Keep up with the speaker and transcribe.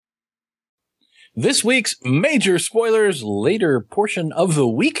This week's Major Spoilers Later Portion of the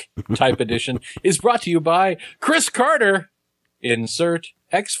Week type edition is brought to you by Chris Carter. Insert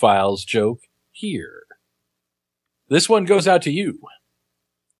X-Files joke here. This one goes out to you.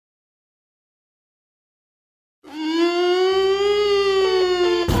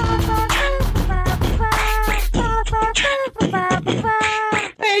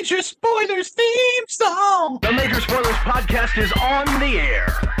 Major Spoilers theme song. The Major Spoilers podcast is on the air.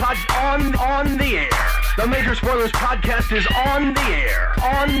 On the air. The Major Spoilers podcast is on the air.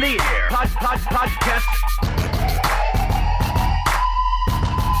 On the air. Podcast.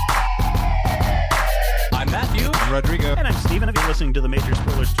 I'm Matthew. I'm Rodrigo. And I'm Steven. If you're listening to the Major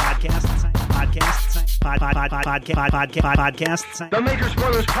Spoilers podcast. The Major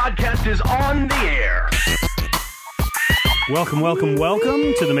Spoilers podcast is on the air. Welcome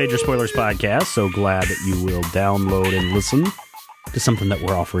to the Major Spoilers podcast. So glad that you will download and listen to something that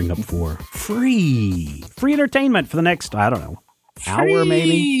we're offering up for free entertainment for the next, I don't know, hour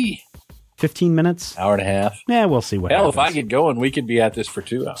maybe? 15 minutes? Hour and a half. Yeah, we'll see what happens. If I get going, we could be at this for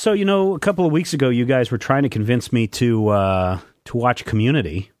 2 hours. So, a couple of weeks ago, you guys were trying to convince me to watch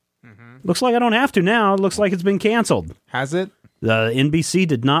Community. Mm-hmm. Looks like I don't have to now. It looks like it's been canceled. Has it? The NBC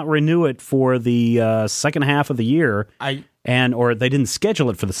did not renew it for the second half of the year. Or they didn't schedule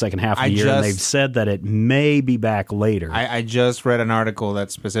it for the second half of the year, and they've said that it may be back later. I just read an article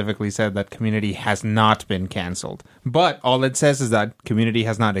that specifically said that Community has not been canceled. But all it says is that Community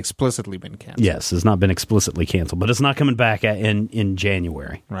has not explicitly been canceled. Yes, it's not been explicitly canceled, but it's not coming back in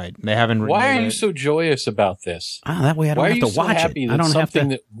January. Right. They haven't renewed Why are you it. so joyous about this? That way I don't have to watch happy it. That I don't have to.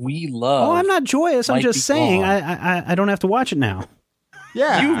 that we love. Oh, I'm not joyous. I'm just saying I I don't have to watch it now.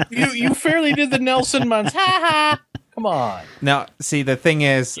 Yeah. You fairly did the Nelson months. Ha ha. Come on. Now, see, the thing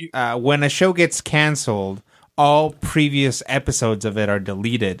is, when a show gets canceled, all previous episodes of it are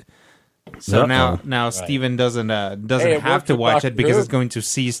deleted. So now Right. Steven doesn't have to watch it because it's going to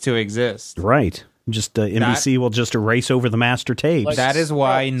cease to exist. Right. Just NBC will just erase over the master tapes. That is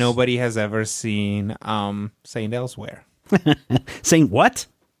why nobody has ever seen Saint Elsewhere. Saying what?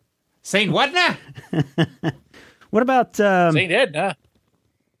 Saint what now? What about Saint Edna?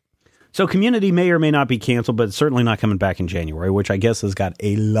 So Community may or may not be canceled, but it's certainly not coming back in January, which I guess has got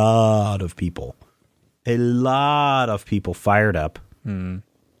a lot of people fired up,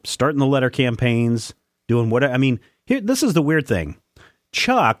 starting the letter campaigns, doing whatever. I mean, this is the weird thing.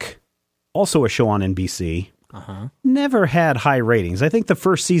 Chuck, also a show on NBC, never had high ratings. I think the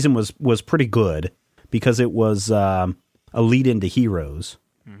first season was pretty good because it was a lead into Heroes.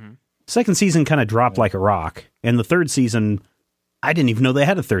 Mm-hmm. Second season kind of dropped like a rock, and the third season, I didn't even know they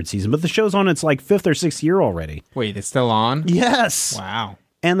had a third season, but the show's on its like 5th or 6th year already. Wait, it's still on? Yes. Wow.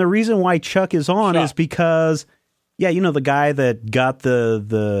 And the reason why Chuck is on is because, the guy that got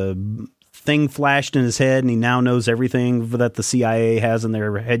the thing flashed in his head and he now knows everything that the CIA has in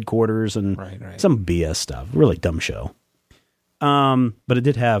their headquarters and some BS stuff. Really dumb show. But it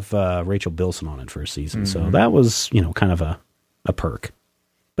did have Rachel Bilson on it for a season, so that was, kind of a perk.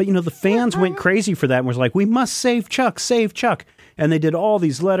 But, the fans went crazy for that and was like, we must save Chuck, save Chuck. And they did all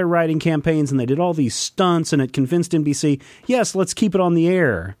these letter writing campaigns and they did all these stunts and it convinced NBC, yes, let's keep it on the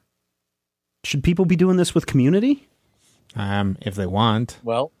air. Should people be doing this with Community? If they want.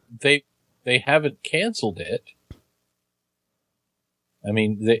 Well, they haven't canceled it. I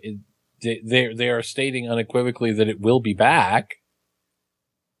mean, they are stating unequivocally that it will be back.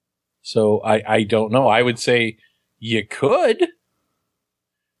 So I don't know. I would say you could,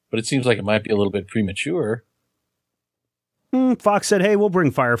 but it seems like it might be a little bit premature. Fox said, hey, we'll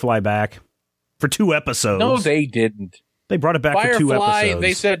bring Firefly back for 2 episodes. No, they didn't. They brought it back for 2 episodes.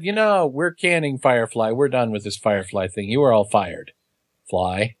 They said, we're canning Firefly. We're done with this Firefly thing. You are all fired.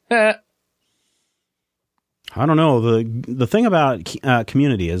 Fly. I don't know. The thing about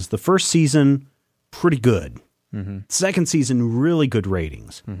Community is the first season, pretty good. Mm-hmm. Second season, really good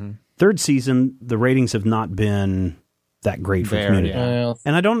ratings. Mm-hmm. Third season, the ratings have not been that great for Community. Yeah. Well,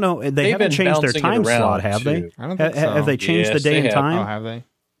 and I don't know, they haven't changed their time slot, have they? I don't think so. Have they changed the day and time? Oh, have they?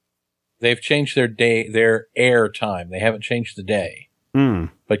 They've changed their air time. They haven't changed the day.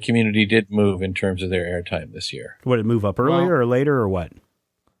 But Community did move in terms of their air time this year. Would it move up earlier or later or what?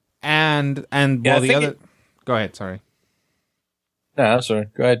 And the other... Go ahead, sorry. No, sorry.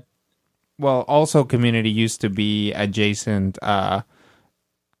 Go ahead. Well, also Community used to be adjacent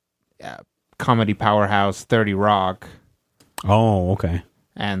comedy powerhouse 30 Rock. Oh, okay.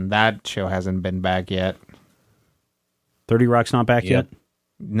 And that show hasn't been back yet. 30 Rock's not back yet?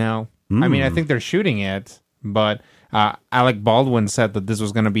 No. I mean, I think they're shooting it, but Alec Baldwin said that this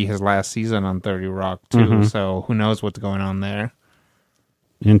was going to be his last season on 30 Rock, too, so who knows what's going on there.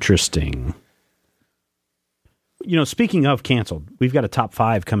 Interesting. speaking of canceled, we've got a top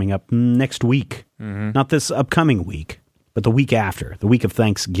 5 coming up next week. Mm-hmm. Not this upcoming week, but the week after, the week of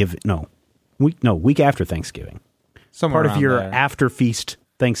Thanksgiving. Week after Thanksgiving. Somewhere part of your there. after feast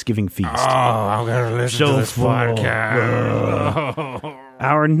Thanksgiving feast. Oh, I'm gonna listen to this podcast.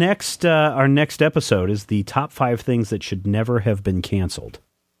 Our next episode is the top 5 things that should never have been canceled,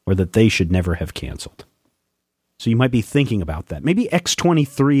 or that they should never have canceled. So you might be thinking about that. Maybe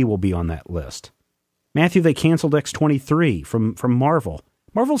X-23 will be on that list. Matthew, they canceled X-23 from Marvel.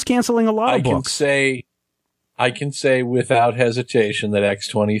 Marvel's canceling a lot of books. I can say without hesitation that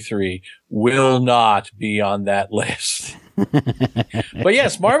X-23 will not be on that list. But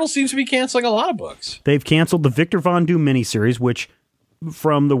yes, Marvel seems to be canceling a lot of books. They've canceled the Victor Von Doom miniseries, which,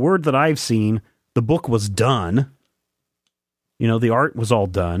 from the word that I've seen, the book was done. The art was all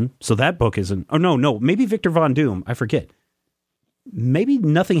done. So that book isn't... Oh, no. Maybe Victor Von Doom. I forget. Maybe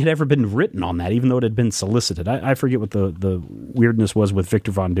nothing had ever been written on that, even though it had been solicited. I forget what the weirdness was with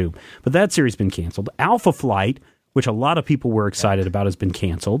Victor Von Doom. But that series has been canceled. Alpha Flight, which a lot of people were excited about, has been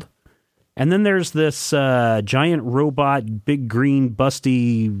canceled. And then there's this giant robot, big green,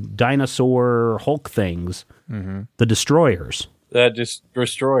 busty dinosaur Hulk things. Mm-hmm. The Destroyers.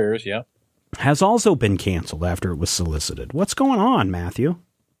 Destroyers, yeah. Has also been canceled after it was solicited. What's going on, Matthew?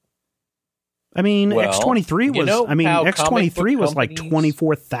 I mean, X-23 was. X-23 was like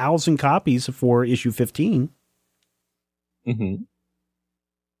 24,000 copies for issue 15. Mm-hmm.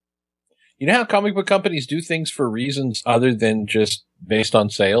 You know how comic book companies do things for reasons other than just based on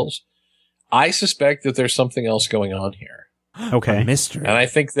sales? I suspect that there's something else going on here. Okay, mystery, and I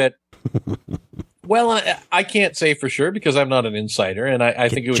think that. Well, I can't say for sure because I'm not an insider, and I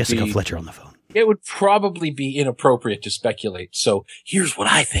think it would Jessica Fletcher on the phone. It would probably be inappropriate to speculate. So here's what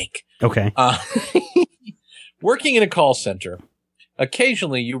I think. Okay. Working in a call center,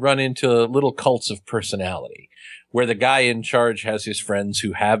 occasionally you run into little cults of personality where the guy in charge has his friends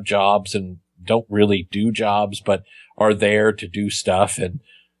who have jobs and don't really do jobs, but are there to do stuff. And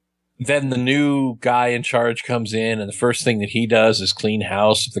then the new guy in charge comes in and the first thing that he does is clean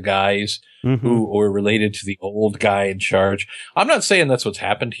house of the guys who are related to the old guy in charge. I'm not saying that's what's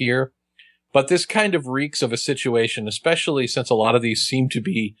happened here, but this kind of reeks of a situation, especially since a lot of these seem to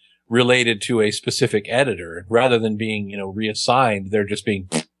be related to a specific editor rather than being, reassigned. They're just being,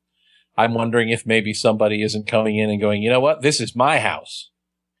 I'm wondering if maybe somebody isn't coming in and going, you know what? This is my house.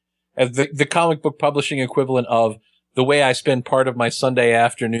 As the comic book publishing equivalent of the way I spend part of my Sunday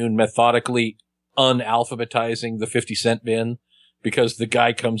afternoon methodically unalphabetizing the 50-cent bin because the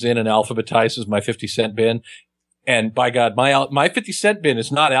guy comes in and alphabetizes my 50-cent bin. And by God, my 50-cent bin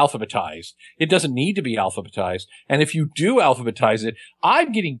is not alphabetized. It doesn't need to be alphabetized. And if you do alphabetize it,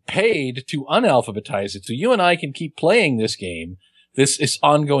 I'm getting paid to unalphabetize it. So you and I can keep playing this game, this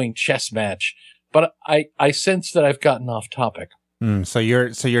ongoing chess match. But I sense that I've gotten off topic. So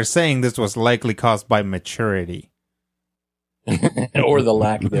you're saying this was likely caused by maturity. Or the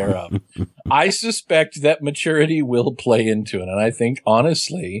lack thereof. I suspect that maturity will play into it. And I think,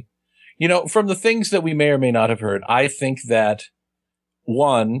 honestly, from the things that we may or may not have heard, I think that,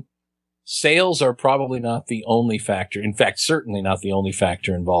 one, sales are probably not the only factor. In fact, certainly not the only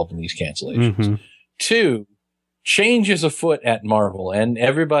factor involved in these cancellations. Mm-hmm. Two, change is afoot at Marvel. And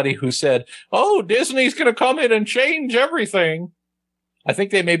everybody who said, oh, Disney's going to come in and change everything, I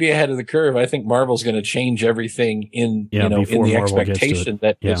think they may be ahead of the curve. I think Marvel's going to change everything in the Marvel expectation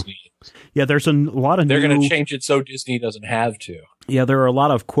that Disney is. Yeah, there's a lot of They're going to change it so Disney doesn't have to. Yeah, there are a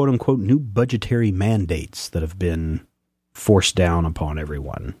lot of quote-unquote new budgetary mandates that have been forced down upon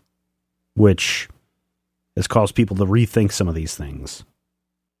everyone, which has caused people to rethink some of these things.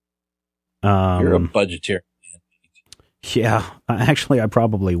 You're a budgetary mandate. Yeah, actually, I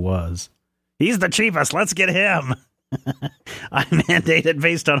probably was. He's the cheapest. Let's get him. I mandate it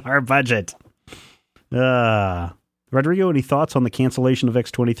based on our budget. Rodrigo, any thoughts on the cancellation of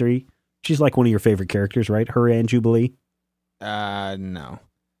X-23? She's like one of your favorite characters, right? Her and Jubilee? No.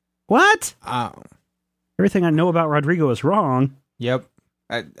 What? Everything I know about Rodrigo is wrong. Yep.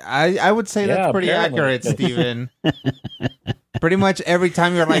 I would say that's pretty accurate, Steven. Pretty much every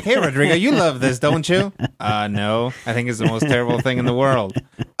time you're like, hey, Rodrigo, you love this, don't you? No. I think it's the most terrible thing in the world.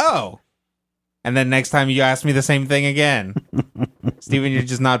 Oh. And then next time you ask me the same thing again. Steven, you're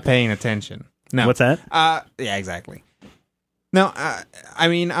just not paying attention. No. What's that? Yeah, exactly. No, I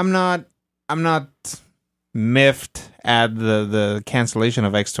mean, I'm not miffed at the cancellation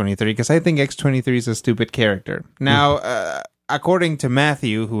of X-23 because I think X-23 is a stupid character. Now, according to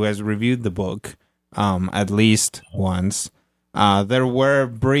Matthew, who has reviewed the book at least once, there were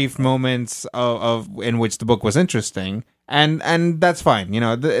brief moments of in which the book was interesting. And that's fine.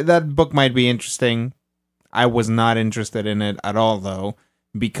 That book might be interesting. I was not interested in it at all, though,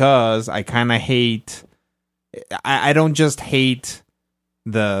 because I kind of hate... I don't just hate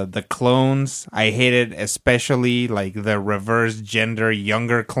the clones. I hate it especially, like, the reverse gender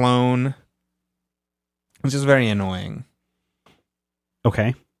younger clone. It's just very annoying.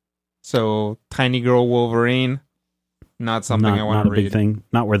 Okay. So, Tiny Girl Wolverine, not something I want to read. Not a big thing.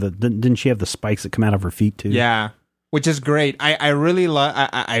 Not where didn't she have the spikes that come out of her feet too? Yeah, which is great. I really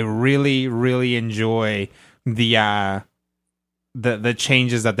really enjoy the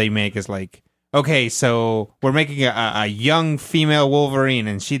changes that they make. Is like, okay, so we're making a young female Wolverine,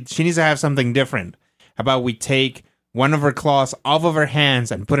 and she needs to have something different. How about we take one of her claws off of her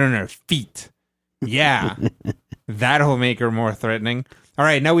hands and put it on her feet? Yeah, that'll make her more threatening. All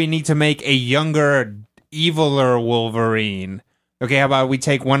right, now we need to make a younger, eviler Wolverine. Okay, how about we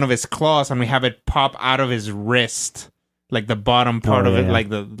take one of his claws and we have it pop out of his wrist, like the bottom part of it,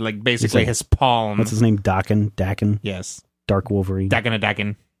 like basically his palm. What's his name? Daken. Yes, Dark Wolverine.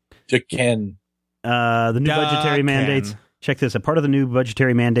 Daken. Daken. The new budgetary mandates. Check this. A part of the new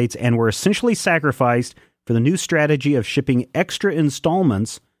budgetary mandates, and were essentially sacrificed for the new strategy of shipping extra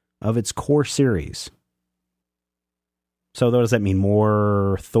installments of its core series. So what does that mean?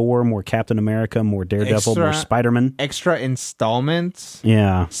 More Thor, more Captain America, more Daredevil, more Spider-Man? Extra installments?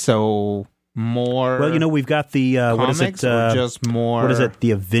 Yeah. So more... Well, we've got the... what is it? Just more... What is it?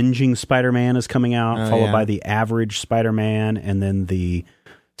 The Avenging Spider-Man is coming out, followed by the Average Spider-Man, and then the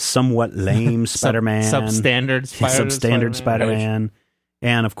somewhat lame Spider-Man. Substandard Spider-Man.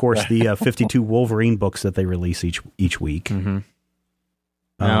 And, of course, the 52 Wolverine books that they release each week. Mm-hmm.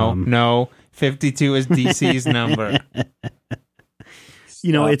 No. 52 is DC's number.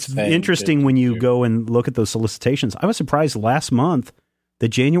 It's interesting when you go and look at those solicitations. I was surprised last month, the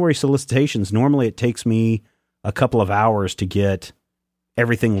January solicitations, normally it takes me a couple of hours to get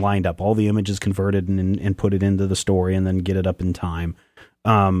everything lined up, all the images converted and put it into the story and then get it up in time.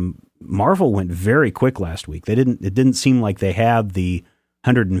 Marvel went very quick last week. It didn't seem like they had the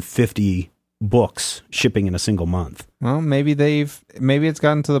 150 books shipping in a single month. Well, maybe it's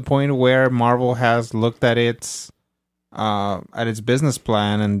gotten to the point where Marvel has looked at its business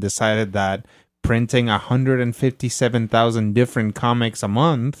plan and decided that printing 157,000 different comics a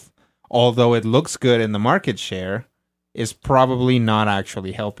month, although it looks good in the market share, is probably not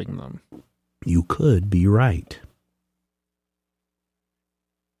actually helping them. You could be right.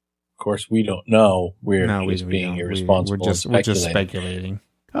 Of course, we don't know. We're just being irresponsible. We're just speculating.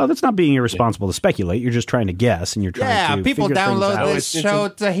 Oh, that's not being irresponsible to speculate. You're just trying to guess, and you're trying to people figure download things out. this show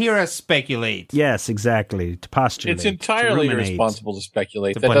to hear us speculate. Yes, exactly. To postulate. It's entirely irresponsible to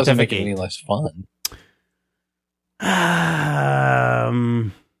speculate. That doesn't make it any less fun. I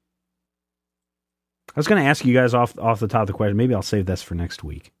was going to ask you guys off the top of the question. Maybe I'll save this for next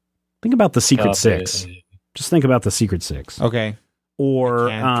week. Think about the Secret Six. Just think about the Secret Six. Okay. Or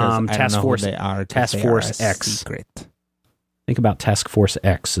Task Force X. Secret. Think about Task Force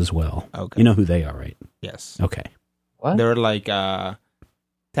X as well. Okay. You know who they are, right? Yes. Okay. What? They're like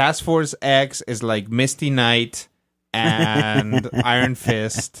Task Force X is like Misty Knight and Iron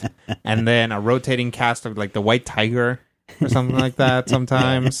Fist, and then a rotating cast of like the White Tiger or something like that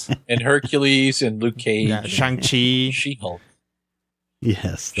sometimes. And Hercules and Luke Cage. Yeah, Shang-Chi. She-Hulk.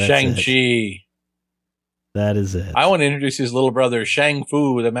 Yes. That's Shang-Chi. it. That is it. I want to introduce his little brother, Shang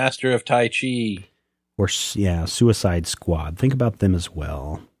Fu, the master of Tai Chi. Or, Suicide Squad. Think about them as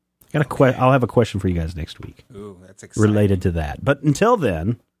well. I'll have a question for you guys next week. Ooh, that's exciting. Related to that. But until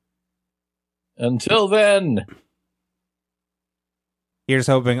then... Here's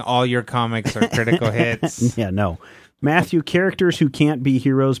hoping all your comics are critical hits. Yeah, no. Matthew, characters who can't be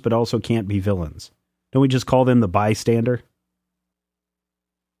heroes but also can't be villains. Don't we just call them the bystander?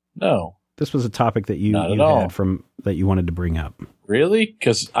 No. This was a topic that you had that you wanted to bring up. Really?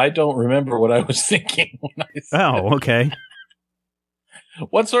 Because I don't remember what I was thinking when I said Oh, okay.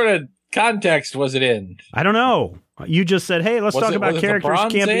 What sort of context was it in? I don't know. You just said, hey, let's talk about characters who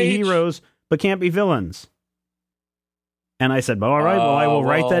can't be heroes but can't be villains. And I said, well, all right, I will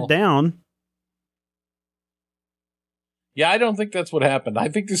write that down. Yeah, I don't think that's what happened. I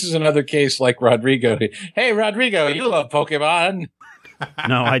think this is another case like Rodrigo. Hey, Rodrigo, you love Pokemon.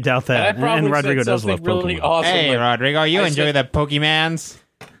 No, I doubt that. And Rodrigo does love Pokemon. Really awesome. Hey, Rodrigo, you enjoy the Pokemans?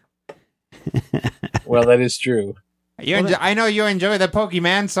 Well, that is true. I know you enjoy the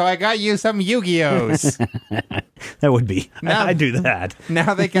Pokemon, so I got you some Yu-Gi-Ohs. That would be. I'd do that.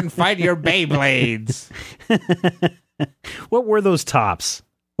 Now they can fight your Beyblades. What were those tops?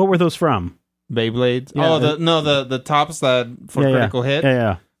 What were those from? Beyblades? Yeah, the tops that for critical hit?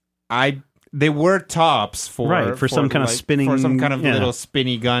 Yeah. they were tops for some kind of spinning, for some kind of little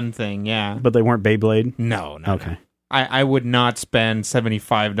spinny gun thing. Yeah, but they weren't Beyblade. No. Okay. I would not spend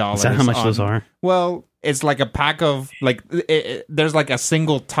 $75. Is that how much those are? Well, it's like a pack of there's like a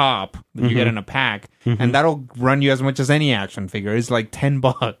single top that you get in a pack, and that'll run you as much as any action figure. It's like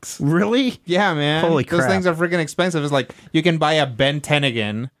 $10. Really? Yeah, man. Holy crap! Those things are freaking expensive. It's like you can buy a Ben 10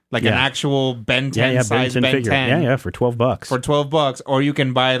 again, like an actual Ben 10 size Ben 10 figure. Yeah, for $12. For $12, or you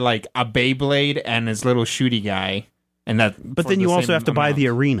can buy like a Beyblade and his little shooty guy, and that. But then you also have to buy the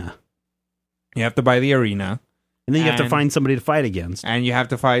arena. You have to buy the arena. And then you have to find somebody to fight against. And you have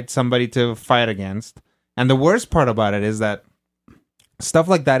to find somebody to fight against. And the worst part about it is that stuff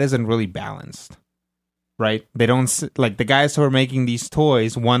like that isn't really balanced, right? They don't, like, the guys who are making these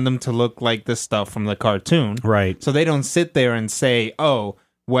toys want them to look like the stuff from the cartoon. Right. So they don't sit there and say, oh,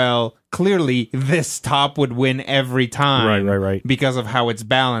 well, clearly this top would win every time. Right. Because of how it's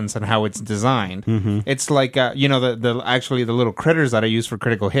balanced and how it's designed. Mm-hmm. It's like, the little critters that I use for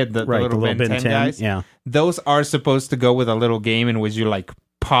Critical Hit, the little Ben 10 guys. Yeah. Those are supposed to go with a little game in which you, like,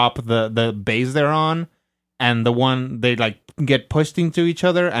 pop the base they're on, and they, like, get pushed into each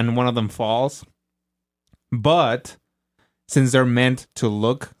other, and one of them falls. But since they're meant to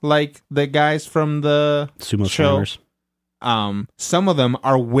look like the guys from the Sumo show, Slammers. Some of them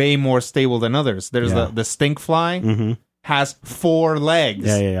are way more stable than others. There's the stink fly has 4 legs.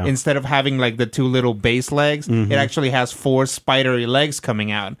 Yeah. Instead of having like the 2 little base legs, it actually has 4 spidery legs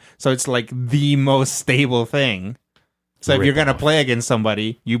coming out. So it's like the most stable thing. So if you're going to play against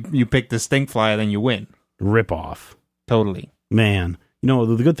somebody, you pick the stink fly, then you win. Rip off. Totally. Man,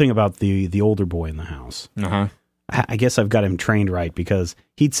 the good thing about the older boy in the house, I guess I've got him trained right, because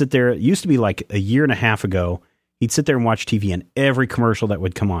he'd sit there. It used to be like a year and a half ago. He'd sit there and watch TV, and every commercial that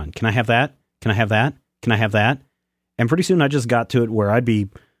would come on. Can I have that? Can I have that? Can I have that? And pretty soon I just got to it where I'd be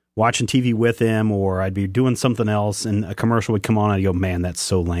watching TV with him, or I'd be doing something else, and a commercial would come on, and I'd go, man, that's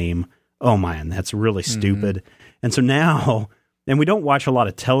so lame. Oh, man, that's really stupid. And so now, and we don't watch a lot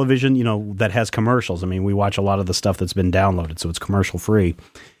of television, that has commercials. I mean, we watch a lot of the stuff that's been downloaded, so it's commercial free.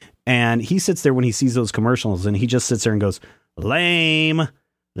 And he sits there when he sees those commercials, and he just sits there and goes, lame,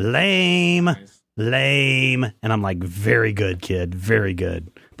 lame. Nice. Lame. And I'm like, very good, kid, very good.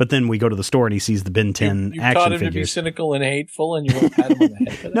 But then we go to the store and he sees the Ben 10 you action taught him figures. To be cynical and hateful, and you won't pat him on the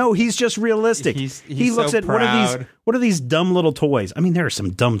head for that? No, he's just realistic. He looks so at proud. what are these dumb little toys? I mean, there are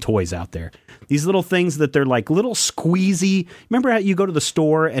some dumb toys out there. These little things that they're like little squeezy. Remember how you go to the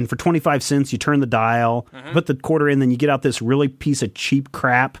store and for 25 cents you turn the dial, put the quarter in, then you get out this really piece of cheap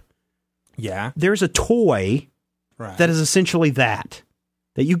crap? Yeah. There's a toy that is essentially that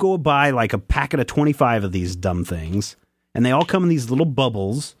you go buy like a packet of 25 of these dumb things, and they all come in these little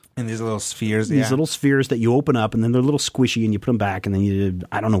bubbles. And these little spheres, These little spheres that you open up, and then they're a little squishy, and you put them back, and then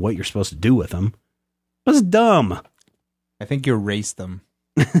I don't know what you're supposed to do with them. That's dumb. I think you erase them.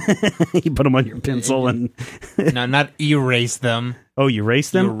 You put them on your pencil and... No, not erase them. Oh, you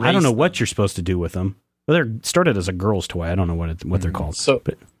erase them? I don't know them. what you're supposed to do with them. Well, they're started as a girl's toy. I don't know what they're called. So,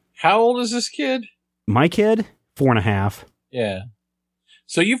 but how old is this kid? My kid? 4.5. Yeah.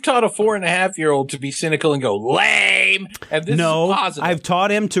 So you've taught a 4.5-year-old to be cynical and go, lame! And this is positive. I've taught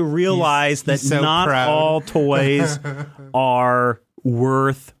him to realize that so not proud. all toys are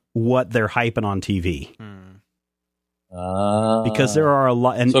worth what they're hyping on TV. Because there are a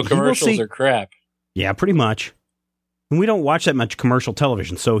lot... And so commercials are crap. Yeah, pretty much. And we don't watch that much commercial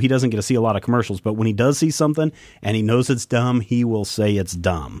television, so he doesn't get to see a lot of commercials. But when he does see something and he knows it's dumb, he will say it's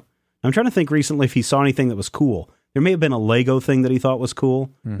dumb. I'm trying to think recently if he saw anything that was cool. There may have been a Lego thing that he thought was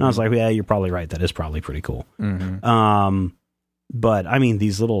cool. And I was like, yeah, you're probably right. That is probably pretty cool. But, I mean,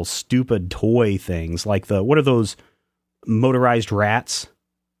 these little stupid toy things, like what are those motorized rats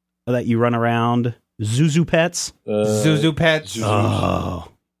that you run around? Zuzu Pets? Zuzu Pets. Oh.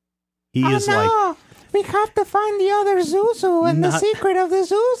 He is like... We have to find the other Zuzu and the secret of the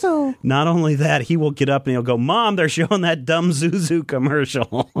Zuzu. Not only that, he will get up and he'll go, Mom, they're showing that dumb Zuzu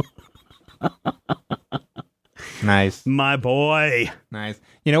commercial. Nice. My boy. Nice.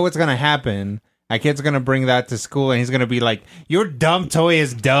 You know what's going to happen? A kid's going to bring that to school and he's going to be like, your dumb toy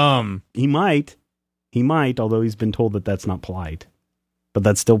is dumb. He might, although he's been told that that's not polite. But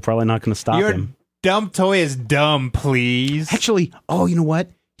that's still probably not going to stop him. Your dumb toy is dumb, please. Actually, you know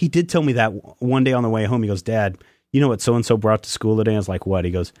what? He did tell me that one day on the way home. He goes, Dad, you know what so-and-so brought to school today? I was like, what?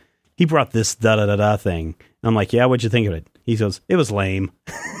 He goes, he brought this da-da-da-da thing. And I'm like, yeah, what'd you think of it? He goes, it was lame.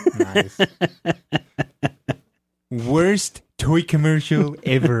 Nice. Worst toy commercial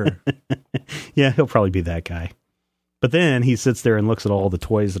ever. Yeah, he'll probably be that guy. But then he sits there and looks at all the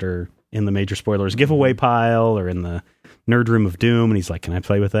toys that are in the Major Spoilers giveaway pile or in the Nerd Room of Doom, and he's like, can I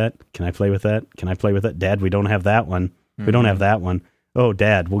play with that? Can I play with that? Can I play with that? Dad, we don't have that one. We don't have that one. Oh,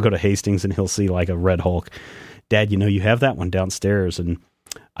 Dad, we'll go to Hastings and he'll see like a Red Hulk. Dad, you have that one downstairs, and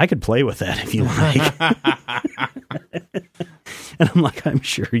I could play with that if you like. And I'm like, I'm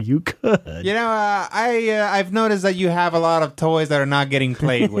sure you could. I've noticed that you have a lot of toys that are not getting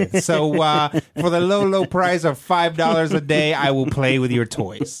played with. So for the low price of $5 a day, I will play with your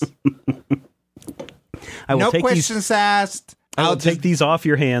toys. I will no take questions asked. I'll take these off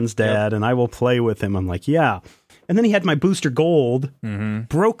your hands, Dad, and I will play with him. I'm like, yeah. And then he had my Booster Gold,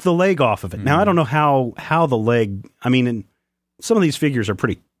 broke the leg off of it. Now, I don't know how the leg, and some of these figures are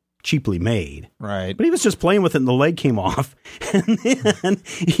pretty cheaply made. Right. But he was just playing with it and the leg came off. And then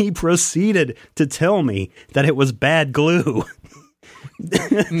he proceeded to tell me that it was bad glue.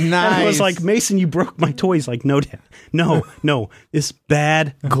 Nice. And I was like, Mason, you broke my toy. He's like, no, Dad. No, it's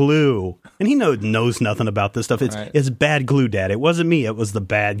bad glue. And he knows nothing about this stuff. It's bad glue, Dad. It wasn't me. It was the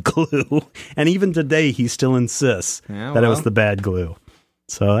bad glue. And even today, he still insists that it was the bad glue.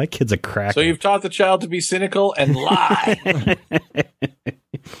 So that kid's a cracker. So you've taught the child to be cynical and lie.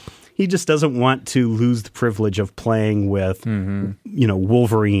 He just doesn't want to lose the privilege of playing with,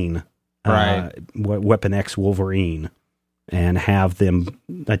 Wolverine, right? Weapon X Wolverine, and have them.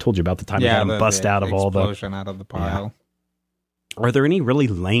 I told you about the time I had them bust out of all the explosion out of the pile. Yeah. Are there any really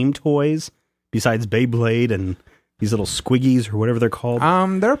lame toys besides Beyblade and these little squiggies or whatever they're called?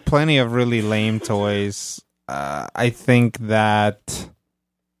 There are plenty of really lame toys. I think that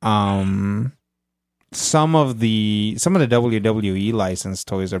some of the WWE licensed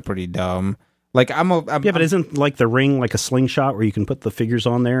toys are pretty dumb. Like but isn't like the ring like a slingshot where you can put the figures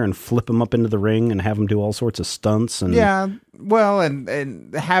on there and flip them up into the ring and have them do all sorts of stunts? And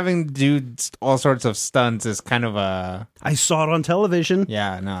and having to do all sorts of stunts is kind of a. I saw it on television.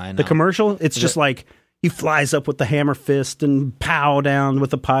 Yeah, no, I know the commercial. It's just like he flies up with the hammer fist and pow down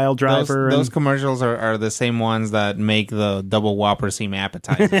with the pile driver. Those commercials are the same ones that make the double Whopper seem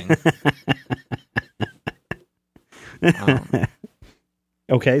appetizing.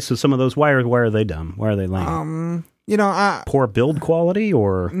 Okay, so some of those, why are they dumb? Why are they lame? Poor build quality,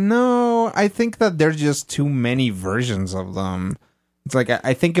 or no? I think that there's just too many versions of them. It's like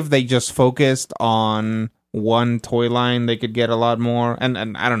I think if they just focused on one toy line, they could get a lot more. And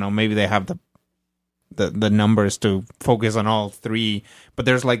I don't know, maybe they have the numbers to focus on all three. But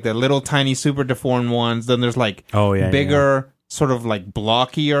there's like the little tiny super deformed ones. Then there's like bigger, sort of like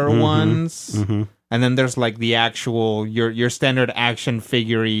blockier ones. Mm-hmm. And then there's like the actual your standard action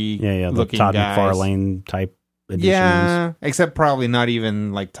figure-y looking Todd guys. McFarlane type editions. Yeah, except probably not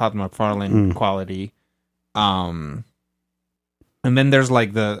even like Todd McFarlane quality. And then there's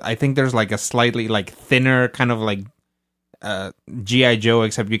like I think there's like a slightly like thinner kind of like G.I. Joe,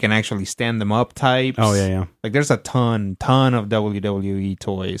 except you can actually stand them up types. Oh yeah. Like there's a ton of WWE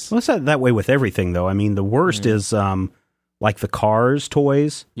toys. Well, it's not that way with everything though. I mean, the worst is like the Cars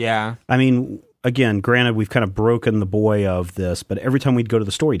toys. Yeah. I mean, again, granted, we've kind of broken the boy of this, but every time we'd go to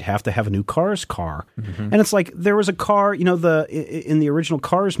the store, you'd have to have a new Cars car. Mm-hmm. And it's like, there was a car, in the original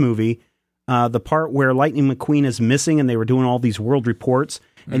Cars movie, the part where Lightning McQueen is missing and they were doing all these world reports,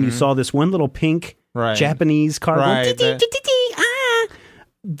 and you saw this one little pink Japanese car going,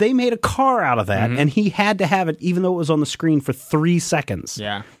 they made a car out of that, and he had to have it even though it was on the screen for 3 seconds.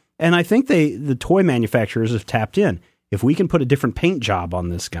 Yeah. And I think the toy manufacturers have tapped in. If we can put a different paint job on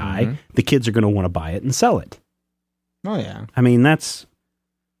this guy, the kids are going to want to buy it and sell it. Oh, yeah. I mean, I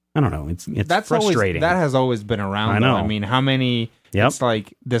don't know. That's frustrating. That has always been around. I know. I mean, how many... Yep. It's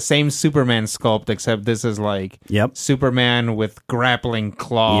like the same Superman sculpt, except this is like Superman with grappling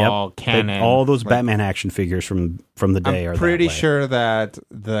claw cannon. All those Batman action figures from the day are pretty that way. sure that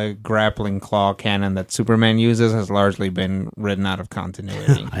the grappling claw cannon that Superman uses has largely been written out of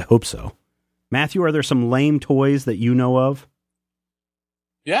continuity. I hope so. Matthew, are there some lame toys that you know of?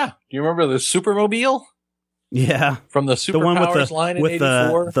 Yeah. Do you remember the Supermobile? Yeah. From the Superpowers line in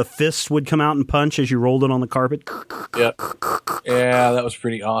 84? The fist would come out and punch as you rolled it on the carpet. Yep. Yeah, that was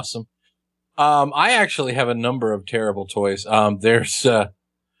pretty awesome. I actually have a number of terrible toys. There's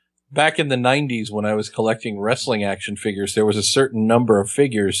back in the 90s when I was collecting wrestling action figures, there was a certain number of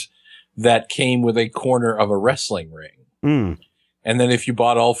figures that came with a corner of a wrestling ring. Mm. And then if you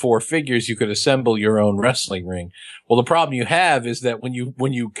bought all 4 figures, you could assemble your own wrestling ring. Well, the problem you have is that when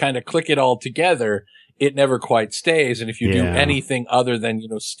you kind of click it all together, it never quite stays. And if you do anything other than,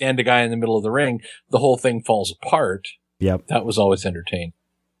 stand a guy in the middle of the ring, the whole thing falls apart. Yep. That was always entertaining.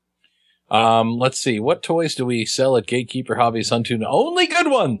 Let's see. What toys do we sell at Gatekeeper Hobbies Huntoon? Only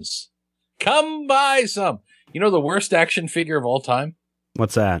good ones. Come buy some. The worst action figure of all time?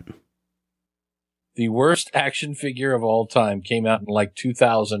 What's that? the worst action figure of all time came out in like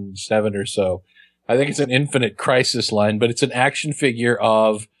 2007 or so. I think it's an Infinite Crisis line, but it's an action figure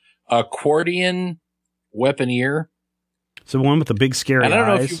of a Quardian Weaponeer. So the one with the big scary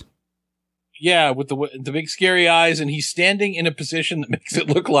eyes. With the big scary eyes, and he's standing in a position that makes it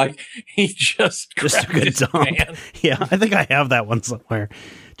look like he just took a dump. Yeah, I think I have that one somewhere.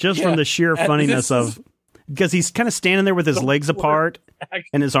 Just from the sheer funniness of, because he's kind of standing there with his legs apart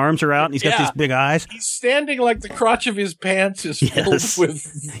and his arms are out, and he's got these big eyes. He's standing like the crotch of his pants is filled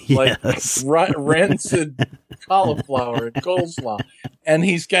with rancid cauliflower and coleslaw, and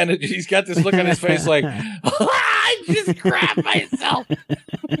he's got this look on his face like, I just grabbed myself.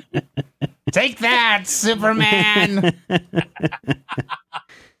 Take that, Superman!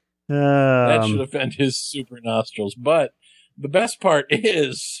 That should offend his super nostrils. But the best part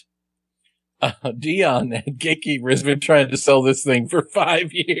is Dion and Gatekeeper has been trying to sell this thing for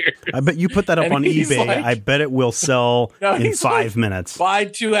 5 years. I bet you put that up on eBay. I bet it will sell in 5 minutes. Buy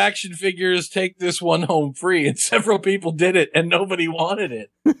 2 action figures, take this one home free. And several people did it, and nobody wanted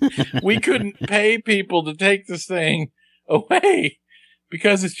it. We couldn't pay people to take this thing away.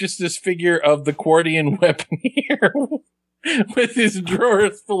 Because it's just this figure of the Quardian Weaponeer with his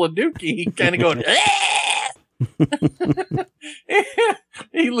drawers full of dookie. He kind of going,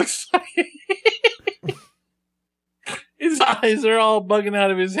 he looks like his eyes are all bugging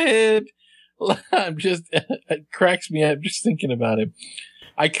out of his head. It cracks me up just thinking about him.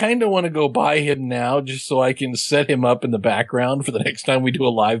 I kind of want to go buy him now just so I can set him up in the background for the next time we do a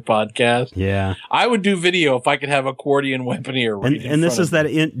live podcast. Yeah. I would do video if I could have a Quardian Weaponeer. And this is that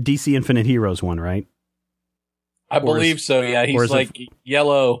DC Infinite Heroes one, right? I believe so, yeah. He's like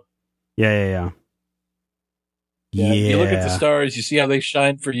yellow. Yeah. You look at the stars, you see how they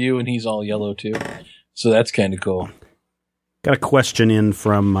shine for you, and he's all yellow too. So that's kind of cool. Got a question in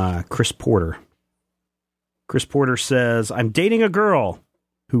from Chris Porter. Chris Porter says, I'm dating a girl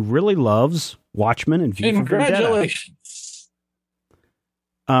who really loves Watchmen and V for Vendetta. Congratulations.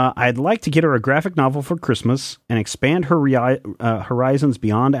 I'd like to get her a graphic novel for Christmas and expand her horizons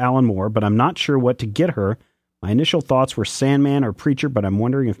beyond Alan Moore, but I'm not sure what to get her. My initial thoughts were Sandman or Preacher, but I'm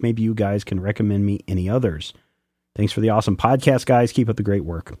wondering if maybe you guys can recommend me any others. Thanks for the awesome podcast, guys. Keep up the great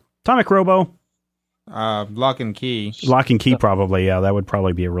work. Atomic Robo. Lock and Key. Lock and Key, probably. Yeah, that would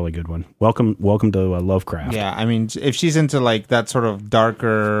probably be a really good one. Welcome to Lovecraft. Yeah, I mean, if she's into like that sort of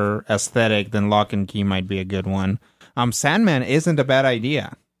darker aesthetic, then Lock and Key might be a good one. Sandman isn't a bad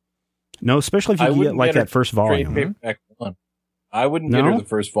idea. No, especially if you get like that first volume. I wouldn't get her the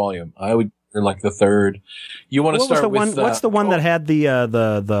first volume. I would get her like the third. You want to start with what's the one that had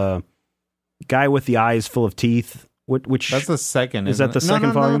the guy with the eyes full of teeth? Which that's the second. Is that the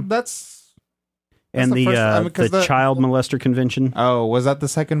second volume? And the child molester convention. Oh, was that the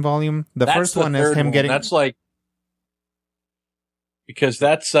second volume? The first one is him getting. That's like because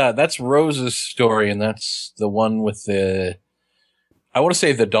that's Rose's story, and that's the one with the. I want to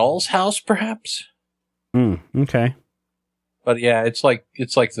say the doll's house, perhaps. Okay. But yeah, it's like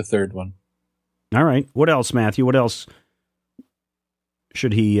the third one. All right. What else, Matthew? What else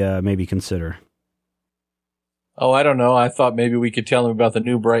should he maybe consider? Oh, I don't know. I thought maybe we could tell him about the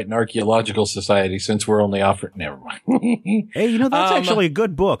New Brighton Archaeological Society since we're only offering. Never mind. Hey, that's actually a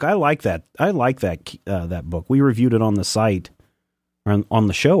good book. I like that. That book. We reviewed it on the site or on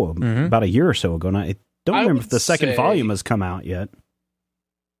the show about a year or so ago. And I don't remember if the second volume has come out yet.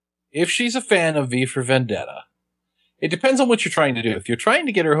 If she's a fan of V for Vendetta, it depends on what you're trying to do. If you're trying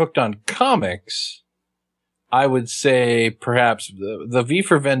to get her hooked on comics, I would say perhaps the V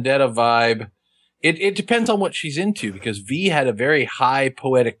for Vendetta vibe. It depends on what she's into because V had a very high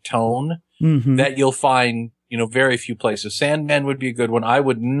poetic tone that you'll find, very few places. Sandman would be a good one. I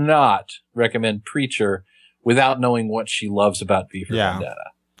would not recommend Preacher without knowing what she loves about V for Vendetta.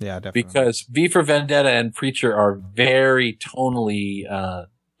 Yeah, definitely. Because V for Vendetta and Preacher are very tonally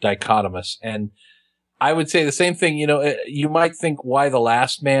dichotomous. And I would say the same thing, you might think why The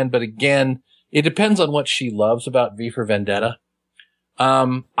Last Man, but again, it depends on what she loves about V for Vendetta.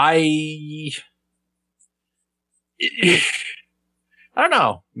 I don't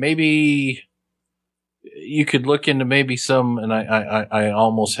know. Maybe you could look into maybe some, and I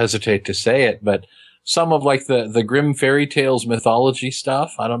almost hesitate to say it, but some of like the Grimm fairy tales mythology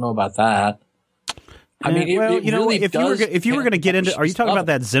stuff. I don't know about that. I mean, if you were going to get into, are you talking about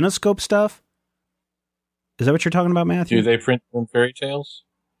that Zenoscope stuff? Is that what you're talking about, Matthew? Do they print Grimm fairy tales?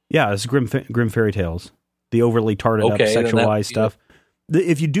 Yeah, it's Grimm fairy tales. The overly tarted up sexualized stuff.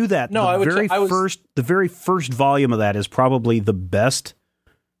 If you do that, the very first volume of that is probably the best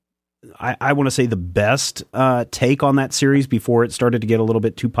I want to say the best take on that series before it started to get a little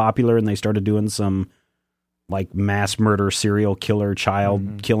bit too popular and they started doing some like mass murder, serial killer,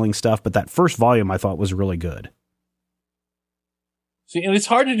 child killing stuff. But that first volume I thought was really good. See, and it's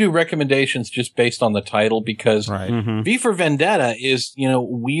hard to do recommendations just based on the title because V for Vendetta is,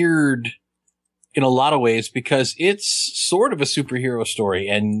 weird in a lot of ways because it's sort of a superhero story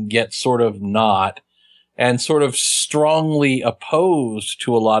and yet sort of not, and sort of strongly opposed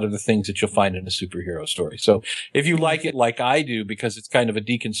to a lot of the things that you'll find in a superhero story. So if you like it like I do, because it's kind of a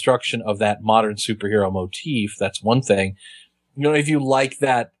deconstruction of that modern superhero motif, that's one thing. If you like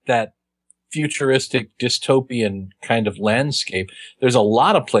that futuristic dystopian kind of landscape, there's a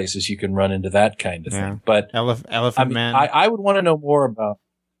lot of places you can run into that kind of thing. But Elephant Man. I would want to know more about,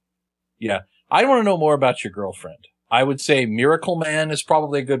 I want to know more about your girlfriend. I would say Miracle Man is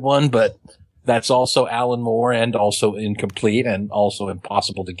probably a good one, but that's also Alan Moore and also incomplete and also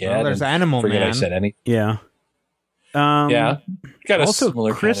impossible to get. Well, there's Animal Man. I said any. Yeah. Got a also,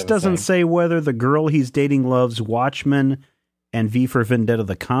 similar Chris kind of doesn't thing. say whether the girl he's dating loves Watchmen and V for Vendetta,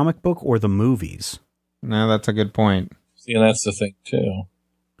 the comic book, or the movies. No, that's a good point. See, and that's the thing too.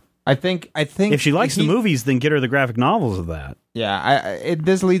 I think if she likes the movies, then get her the graphic novels of that. Yeah,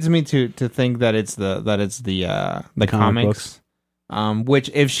 this leads me to think that it's the comics. Books. Which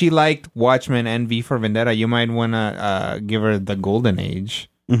if she liked Watchmen and V for Vendetta, you might want to give her the Golden Age.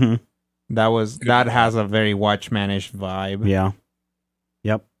 Mm-hmm. That has a very Watchmanish vibe. Yeah.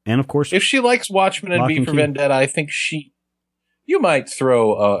 Yep. And of course, if she likes Watchmen and V for Vendetta, I think you might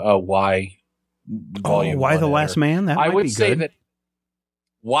throw a Y volume. Why the Last Man? That I might would be say good. that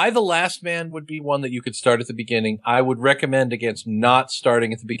Why the Last Man would be one that you could start at the beginning. I would recommend against not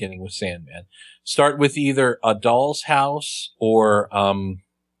starting at the beginning with Sandman. Start with either A Doll's House or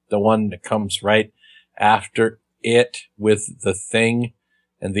the one that comes right after it with The Thing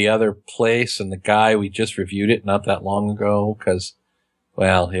and The Other Place and The Guy. We just reviewed it not that long ago because,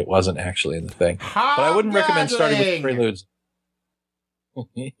 well, it wasn't actually in The Thing. But I wouldn't recommend starting with Preludes.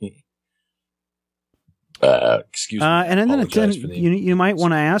 Excuse me. And then you might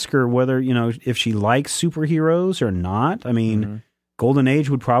want to ask her whether, if she likes superheroes or not. I mean, Golden Age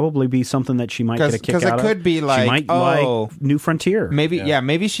would probably be something that she might get a kick out of. Because it could be like, she might like New Frontier. Maybe,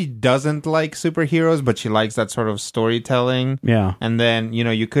 maybe she doesn't like superheroes, but she likes that sort of storytelling. Yeah. And then,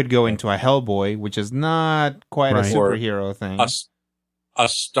 you could go into a Hellboy, which is not quite a superhero thing. A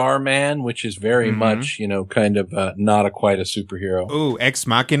Starman, which is very much, kind of not quite a superhero. Ooh, Ex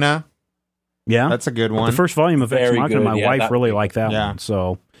Machina. Yeah. That's a good one. The first volume of Ex Machina, my wife really liked that one.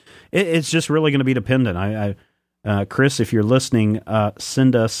 So it's just really going to be dependent. Chris, if you're listening,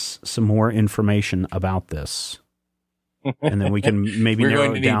 send us some more information about this. And then we can maybe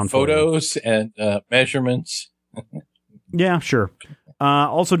narrow it down. We're going to need photos and measurements. Yeah, sure.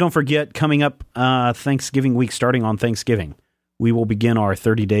 Also, don't forget, coming up Thanksgiving week, starting on Thanksgiving, we will begin our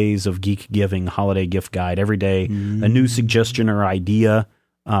 30 Days of Geek Giving holiday gift guide. Every day, a new suggestion or idea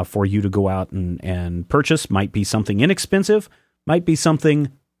for you to go out and purchase. Might be something inexpensive, might be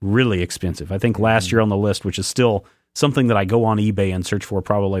something really expensive. I think last year on the list, which is still something that I go on eBay and search for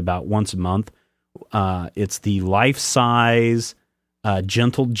probably about once a month, it's the life-size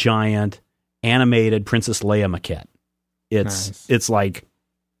Gentle Giant animated Princess Leia maquette. It's like,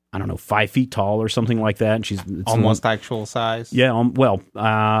 I don't know, 5 feet tall or something like that. And it's almost actual size. Yeah.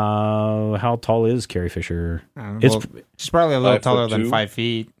 How tall is Carrie Fisher? She's probably a little taller than 5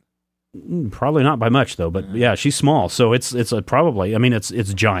 feet. Probably not by much though, but yeah, she's small. So it's probably, I mean, it's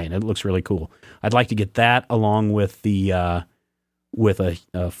giant. It looks really cool. I'd like to get that along with a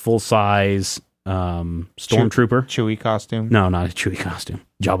full size Stormtrooper Chewie costume. No, not a Chewie costume.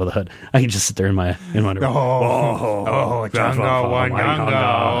 Jabba the Hutt. I can just sit there in my room. Oh, Django,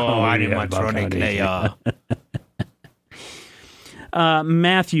 animatronic Leia.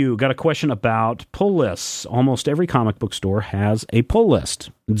 Matthew got a question about pull lists. Almost every comic book store has a pull list.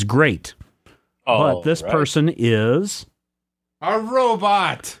 It's great. But this person is a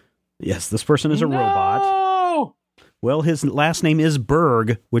robot. Yes, this person is a robot. Well, his last name is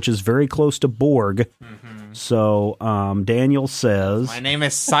Berg, which is very close to Borg. So Daniel says, my name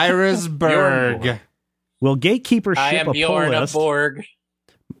is Cyrus Berg. Will Gatekeeper ship a pull list? Borg.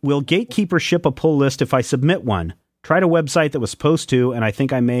 Will Gatekeeper ship a pull list if I submit one? Tried a website that was supposed to, and I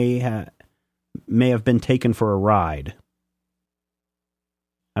think I may have been taken for a ride.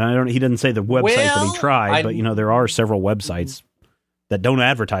 And he didn't say the website that he tried, but there are several websites that don't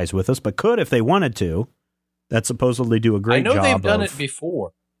advertise with us, but could if they wanted to. That supposedly do a great job. I know they've done it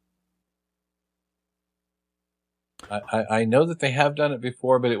before. I know that they have done it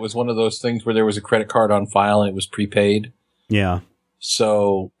before, but it was one of those things where there was a credit card on file and it was prepaid. Yeah.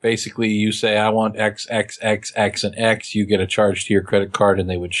 So basically you say, I want X, X, X, X, and X. You get a charge to your credit card and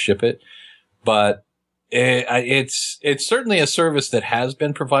they would ship it. But it's certainly a service that has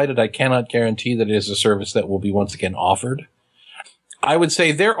been provided. I cannot guarantee that it is a service that will be once again offered. I would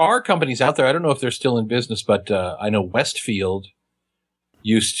say there are companies out there. I don't know if they're still in business, but I know Westfield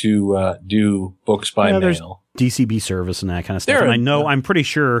used to do books by mail. DCB service and that kind of stuff. And I know, I'm pretty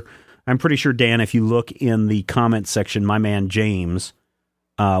sure, Dan, if you look in the comment section, my man James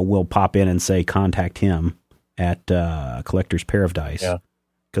will pop in and say contact him at Collector's Paradise. Yeah.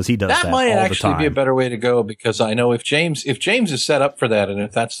 Because he does that might all actually the time. Be a better way to go, because I know if James is set up for that, and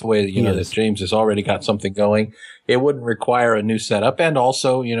if that's the way that that James has already got something going, it wouldn't require a new setup. And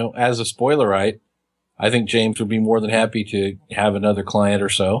also, as a spoilerite, I think James would be more than happy to have another client or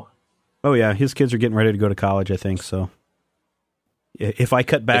so. Oh yeah, his kids are getting ready to go to college, I think. So if I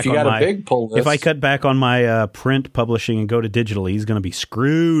cut back if I cut back on my print publishing and go to digital, he's going to be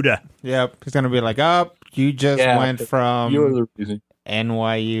screwed. Yep, he's going to be like, "Oh, you just went from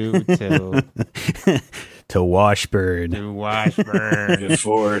NYU to Washburn.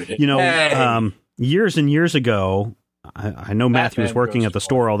 Years and years ago, I know Matthew was working at the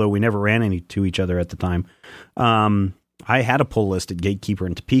store, although we never ran into each other at the time. I had a pull list at Gatekeeper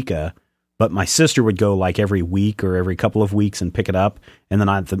in Topeka, but my sister would go like every week or every couple of weeks and pick it up. And then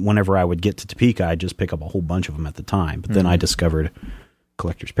whenever I would get to Topeka, I'd just pick up a whole bunch of them at the time. But then I discovered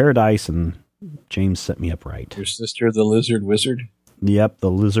Collector's Paradise, and James set me up right. Your sister, the Lizard Wizard? Yep, the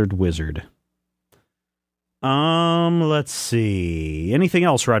Lizard Wizard. Let's see. Anything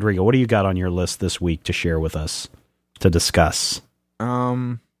else, Rodrigo? What do you got on your list this week to share with us, to discuss?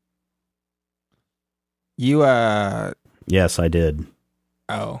 Yes, I did.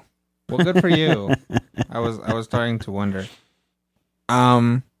 Oh. Well, good for you. I was starting to wonder.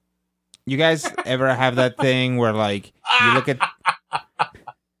 You guys ever have that thing where like you look at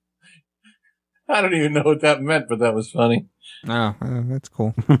I don't even know what that meant, but that was funny. Oh, that's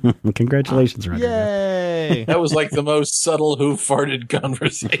cool. Congratulations, Rodrigo. Yay! That was like the most subtle who farted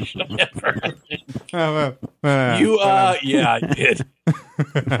conversation ever. Yeah, I did.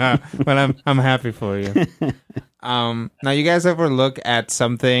 But I'm happy for you. Now you guys ever look at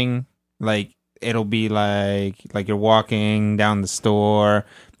something like it'll be like you're walking down the store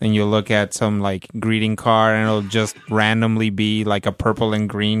and you'll look at some like greeting card and it'll just randomly be like a purple and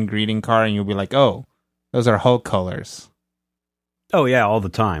green greeting card and you'll be like, oh, those are Hulk colors. Oh yeah, all the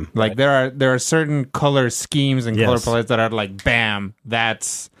time. Like there are certain color schemes and color palettes that are like, bam,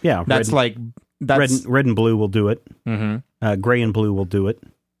 that's red and blue will do it. Mm-hmm. Gray and blue will do it.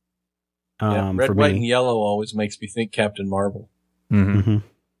 Red, white, and yellow always makes me think Captain Marvel. Mm-hmm. Mm-hmm.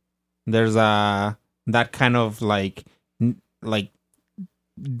 There's that kind of like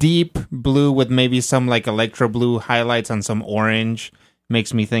deep blue with maybe some like electro blue highlights and some orange.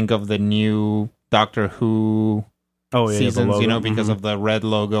 Makes me think of the new Doctor Who seasons, because of the red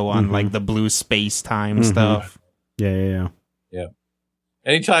logo on like the blue space time stuff. Yeah.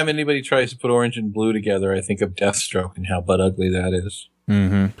 Anytime anybody tries to put orange and blue together, I think of Deathstroke and how butt ugly that is.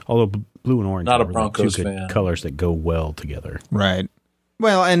 Mm-hmm. Although blue and orange not are a Broncos two fan. Colors that go well together. Right.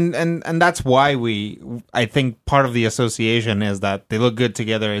 Well, and that's why I think part of the association is that they look good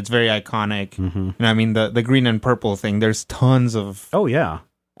together. It's very iconic. Mm-hmm. I mean, the green and purple thing, there's tons of... Oh, yeah.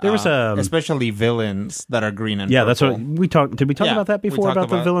 There was especially villains that are green and purple. Yeah, that's what we talked. Did we talk about that before? About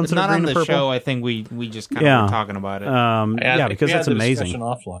the villains that are green and purple? Not on the show. I think we just kind of were talking about it. Because it's amazing.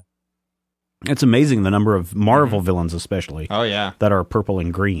 It's amazing the number of Marvel villains, especially. Oh yeah, that are purple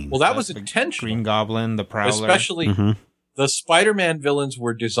and green. Well, that was intentional. Green Goblin, the Prowler, especially the Spider-Man villains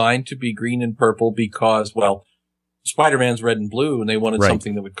were designed to be green and purple because, well, Spider-Man's red and blue, and they wanted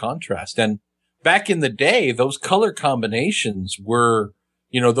something that would contrast. And back in the day, those color combinations were.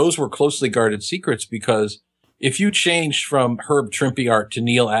 Those were closely guarded secrets because if you changed from Herb Trimpe art to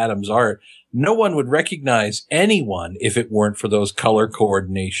Neil Adams art, no one would recognize anyone if it weren't for those color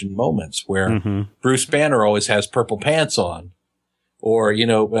coordination moments where Bruce Banner always has purple pants on. Or,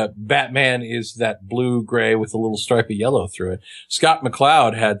 Batman is that blue-gray with a little stripe of yellow through it. Scott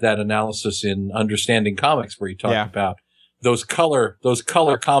McCloud had that analysis in Understanding Comics where he talked about those color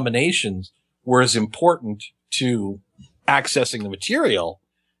combinations were as important to accessing the material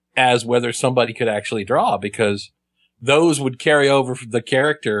as whether somebody could actually draw, because those would carry over for the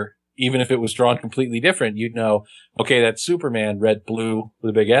character. Even if it was drawn completely different, you'd know, okay, that's Superman, red, blue, with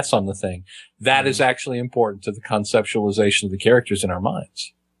a big S on the thing. That is actually important to the conceptualization of the characters in our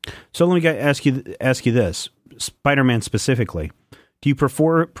minds. So let me ask you this, Spider-Man specifically. Do you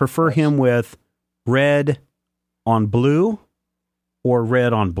prefer him with red on blue or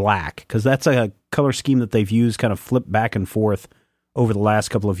red on black? Because that's a color scheme that they've used kind of flip back and forth over the last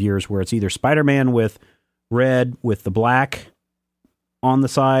couple of years where it's either Spider-Man with red with the black on the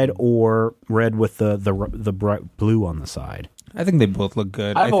side or red with the bright blue on the side. I think they both look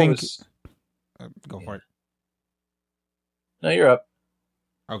good. I think. Go for it. No, you're up.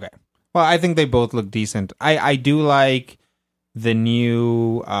 Okay. Well, I think they both look decent. I do like the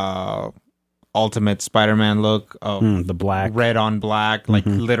new Ultimate Spider-Man look of the black, red on black, like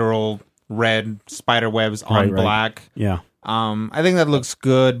literal red spider webs on black. Yeah. I think that looks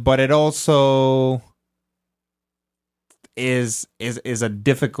good, but it also is a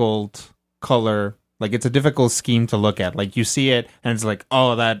difficult color. Like, it's a difficult scheme to look at. Like, you see it and it's like,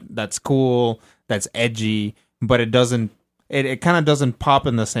 oh, that's cool, that's edgy, but it doesn't. It kind of doesn't pop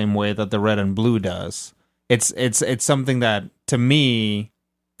in the same way that the red and blue does. It's something that, to me,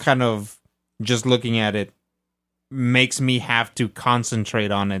 kind of just looking at it makes me have to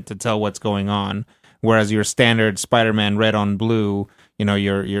concentrate on it to tell what's going on. Whereas your standard Spider-Man red on blue, you know,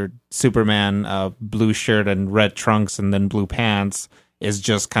 your Superman blue shirt and red trunks and then blue pants is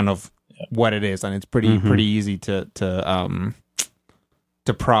just kind of what it is, and it's pretty easy to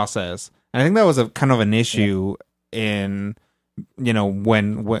process. And I think that was a kind of an issue in, you know,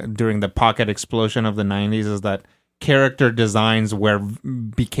 when during the pocket explosion of the 90s, is that character designs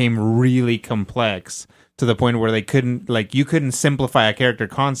became really complex to the point where they you couldn't simplify a character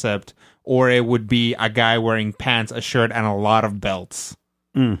concept, or it would be a guy wearing pants, a shirt, and a lot of belts.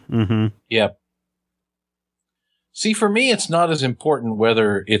 Yep. See, for me, it's not as important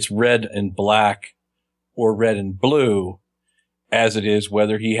whether it's red and black or red and blue as it is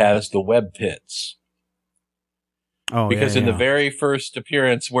whether he has the web pits. Oh, because in the very first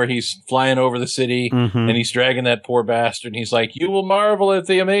appearance where he's flying over the city and he's dragging that poor bastard and he's like, you will marvel at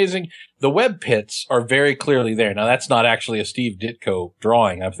the amazing. The web pits are very clearly there. Now, that's not actually a Steve Ditko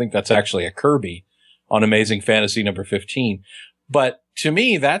drawing. I think that's actually a Kirby on Amazing Fantasy number 15. But to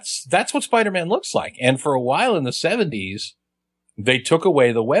me, that's what Spider-Man looks like. And for a while in the 70s, they took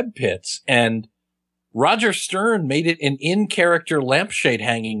away the web pits, and Roger Stern made it an in-character lampshade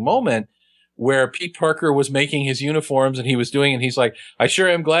hanging moment where Pete Parker was making his uniforms and he was doing, and he's like, I sure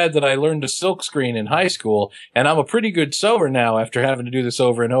am glad that I learned to silk screen in high school, and I'm a pretty good sewer now after having to do this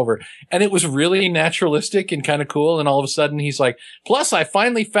over and over. And it was really naturalistic and kind of cool. And all of a sudden he's like, plus I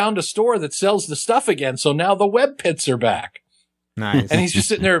finally found a store that sells the stuff again. So now the web pits are back. Nice. And he's just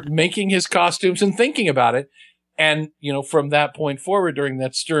sitting there making his costumes and thinking about it. And, you know, from that point forward during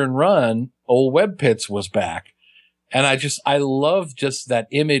that Stern run, old web pits was back. And I love just that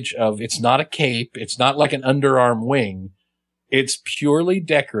image of, it's not a cape. It's not like an underarm wing. It's purely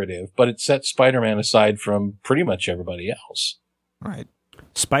decorative, but it sets Spider-Man aside from pretty much everybody else. Right.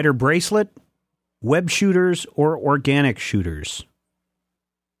 Spider bracelet, web shooters, or organic shooters?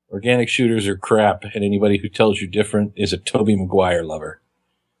 Organic shooters are crap, and anybody who tells you different is a Tobey Maguire lover.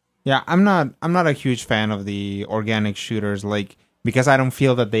 Yeah, I'm not a huge fan of the organic shooters, like, because I don't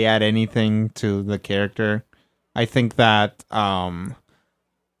feel that they add anything to the character. I think that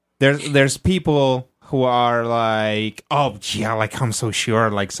there's people who are like, oh yeah, like, I'm so sure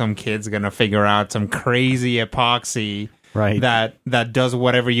like some kid's gonna figure out some crazy epoxy that does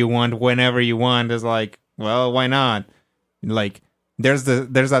whatever you want whenever you want. Is like, well, why not? Like, there's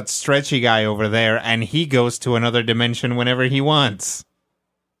that stretchy guy over there, and he goes to another dimension whenever he wants.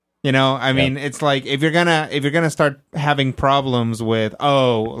 You know, I mean, it's like, if you're gonna start having problems with,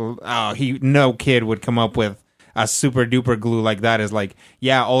 no kid would come up with a super duper glue like that, is like,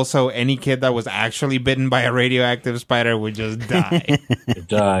 yeah, also any kid that was actually bitten by a radioactive spider would just die.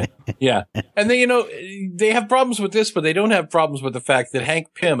 Yeah. And then, you know, they have problems with this, but they don't have problems with the fact that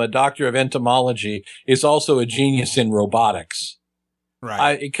Hank Pym, a doctor of entomology, is also a genius in robotics.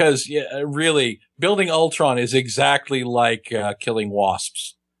 Right. Because really, building Ultron is exactly like killing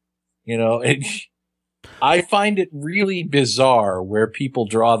wasps. You know, I find it really bizarre where people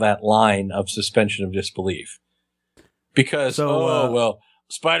draw that line of suspension of disbelief. Because,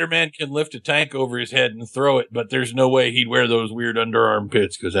 Spider-Man can lift a tank over his head and throw it, but there's no way he'd wear those weird underarm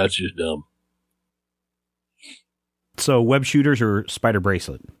pits because that's just dumb. So, web shooters or spider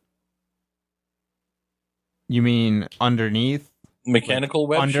bracelet? You mean underneath? Mechanical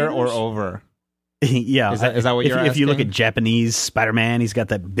web under shooters? Or over? Yeah. Is that what you're asking? If you look at Japanese Spider-Man, he's got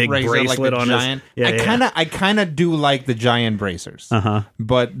that big bracelet like on giant, his... I kind of do like the giant bracers.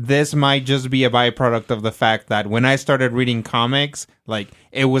 But this might just be a byproduct of the fact that when I started reading comics, like,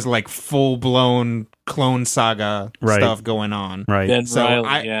 it was like full-blown Clone Saga stuff going on. Right. Ben so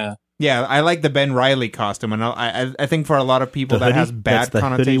Reilly, Yeah, I like the Ben Reilly costume, and I think for a lot of people that has bad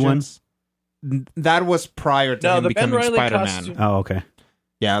connotations. That was prior to him becoming Spider-Man. Costume. Oh, okay.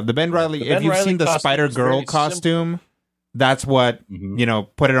 Yeah, the Ben Riley. If you've seen the Spider-Girl costume, That's what,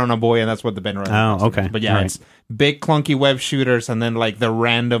 put it on a boy, and that's what the Ben Reilly. Oh, okay. But yeah, it's big clunky web shooters, and then like the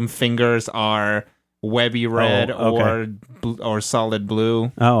random fingers are webby red or solid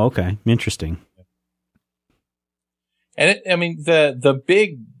blue. Oh, okay. Interesting. And the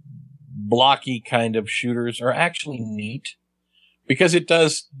big blocky kind of shooters are actually neat because it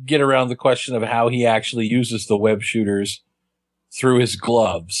does get around the question of how he actually uses the web shooters through his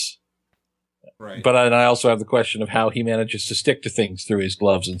gloves. Right. But I also have the question of how he manages to stick to things through his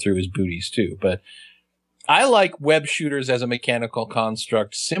gloves and through his booties too. But I like web shooters as a mechanical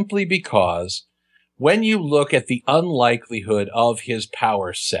construct simply because when you look at the unlikelihood of his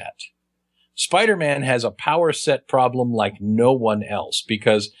power set, Spider-Man has a power set problem like no one else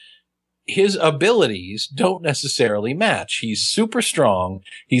because his abilities don't necessarily match. He's super strong.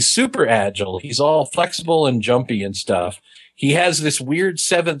 He's super agile. He's all flexible and jumpy and stuff. He has this weird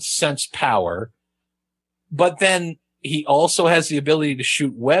seventh sense power, but then he also has the ability to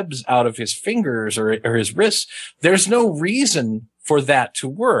shoot webs out of his fingers or his wrists. There's no reason for that to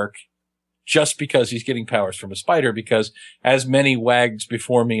work just because he's getting powers from a spider, because as many wags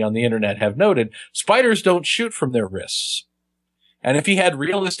before me on the internet have noted, spiders don't shoot from their wrists. And if he had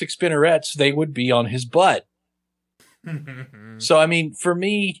realistic spinnerets, they would be on his butt. So, for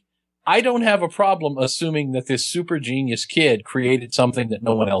me, I don't have a problem assuming that this super genius kid created something that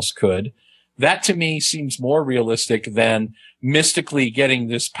no one else could. That to me seems more realistic than mystically getting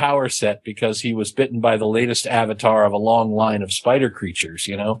this power set because he was bitten by the latest avatar of a long line of spider creatures,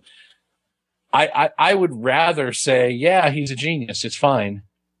 I would rather say, yeah, he's a genius. It's fine.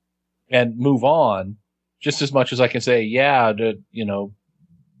 And move on just as much as I can say, yeah,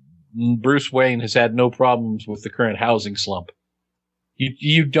 Bruce Wayne has had no problems with the current housing slump.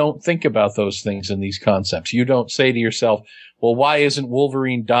 You don't think about those things in these concepts. You don't say to yourself, well, why isn't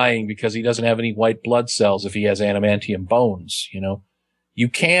Wolverine dying because he doesn't have any white blood cells if he has adamantium bones? You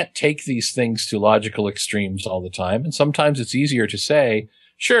can't take these things to logical extremes all the time. And sometimes it's easier to say,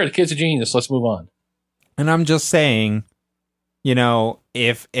 sure, the kid's a genius. Let's move on. And I'm just saying,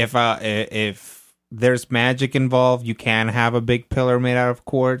 if there's magic involved, you can have a big pillar made out of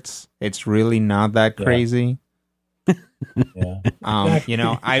quartz. It's really not that crazy. Yeah.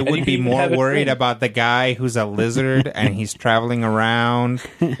 I would be more worried about the guy who's a lizard and he's traveling around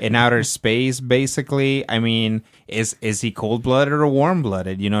in outer space, basically. Is he cold-blooded or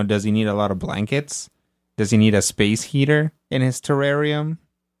warm-blooded? Does he need a lot of blankets? Does he need a space heater in his terrarium?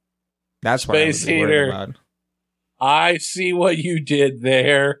 That's what I was worried about. I see what you did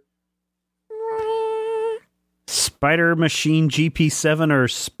there. Spider Machine GP7 or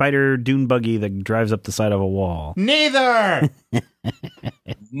Spider Dune Buggy that drives up the side of a wall? Neither!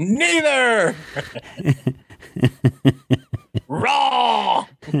 Neither! Raw!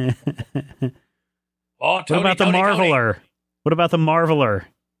 What about the Marveler? What about the Marveler?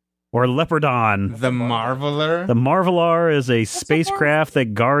 Or Leopardon? The Marveler? The Marveler is a spacecraft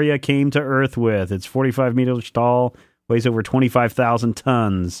that Garia came to Earth with. It's 45 meters tall, weighs over 25,000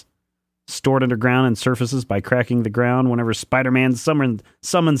 tons. Stored underground and surfaces by cracking the ground whenever Spider-Man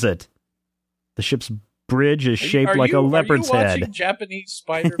summons it. The ship's bridge is shaped like a leopard's head. Are you watching Japanese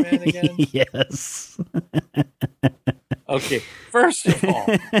Spider-Man again? Yes. Okay, first of all,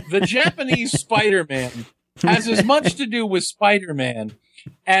 the Japanese Spider-Man has as much to do with Spider-Man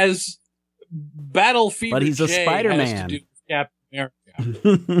as Battle Fever but he's a J Spider-Man. has to do with Captain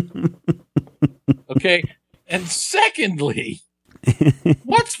America. Okay, and secondly,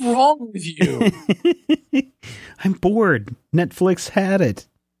 what's wrong with you? I'm bored. Netflix had it.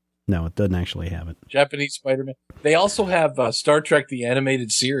 No, it doesn't actually have it. Japanese Spider-Man. They also have Star Trek the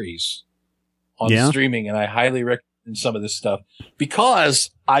Animated Series on streaming, and I highly recommend some of this stuff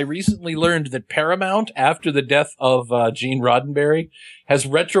because I recently learned that Paramount, after the death of Gene Roddenberry, has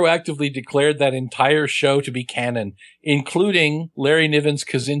retroactively declared that entire show to be canon, including Larry Niven's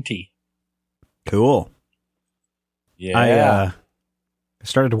Kazinti. Cool. Yeah. I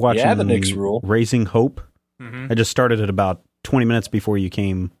started watching the Knicks rule. Raising Hope. Mm-hmm. I just started it about 20 minutes before you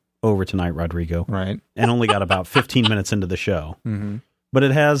came over tonight, Rodrigo. Right. And only got about 15 minutes into the show. Mm-hmm. But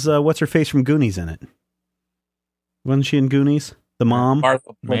it has, what's her face from Goonies in it? Wasn't she in Goonies? The mom?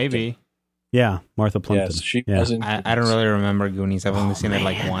 Martha Plimpton. Maybe. Yeah, Martha Plimpton. Yes, she yeah. was in I don't really remember Goonies. I've only seen it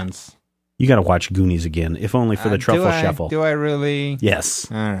like once. You got to watch Goonies again, if only for the truffle shuffle. Do I really?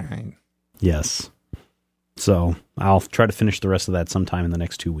 Yes. All right. Yes. So I'll try to finish the rest of that sometime in the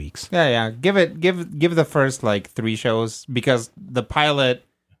next 2 weeks. Yeah. Give the first like 3 shows because the pilot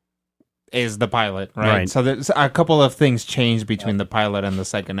is the pilot, right? So there's a couple of things changed between the pilot and the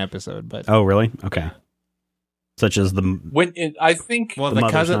second episode, but oh, really? Okay. Such as I think the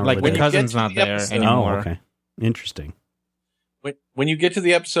cousin, like the cousin's not there anymore. Oh, okay. Interesting. when you get to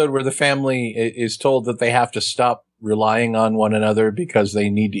the episode where the family is told that they have to stop relying on one another because they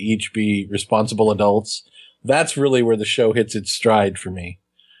need to each be responsible adults, that's really where the show hits its stride for me.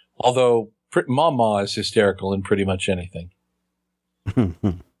 Although Mama is hysterical in pretty much anything.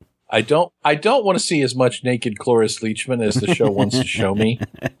 I don't want to see as much naked Cloris Leachman as the show wants to show me.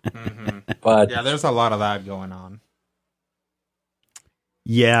 But yeah, there's a lot of that going on.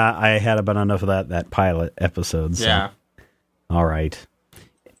 Yeah, I had about enough of that pilot episode. So. Yeah. All right.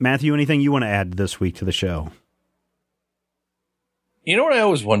 Matthew, anything you want to add this week to the show? You know what I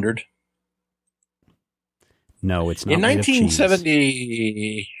always wondered? No, it's not. In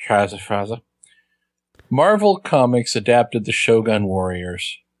 1970, Marvel Comics adapted the Shogun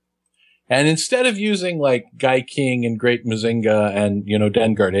Warriors. And instead of using like Guy King and Great Mazinga and,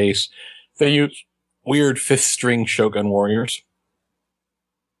 Dengard Ace, they used weird fifth string Shogun Warriors.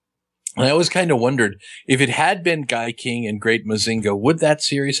 And I always kind of wondered if it had been Guy King and Great Mazinga, would that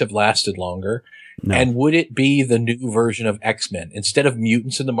series have lasted longer? No. And would it be the new version of X-Men? Instead of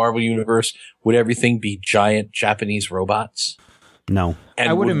mutants in the Marvel Universe, would everything be giant Japanese robots? No. And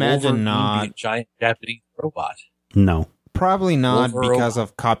I would imagine Wolverine not. Be a giant Japanese robot? No. Probably not because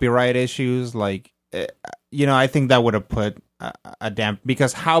of copyright issues. Like, I think that would have put a damp...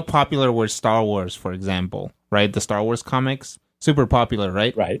 Because how popular were Star Wars, for example, right? The Star Wars comics? Super popular,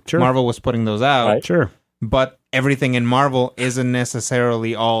 right? Right. Sure. Marvel was putting those out. Right. Sure. But everything in Marvel isn't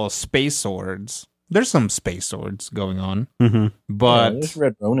necessarily all space swords. There's some space swords going on. Mm-hmm. But... there's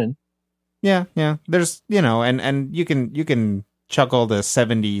Red Ronin. Yeah. There's, and you can chuck all the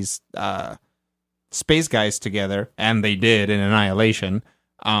 70s... space guys together, and they did in Annihilation,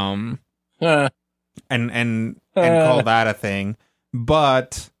 and call that a thing.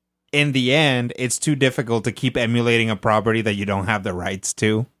 But in the end, it's too difficult to keep emulating a property that you don't have the rights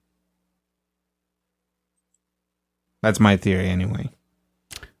to. That's my theory, anyway.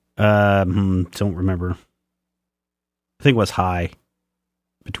 Don't remember. I think it was high,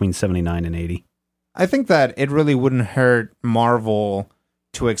 between 79 and 80. I think that it really wouldn't hurt Marvel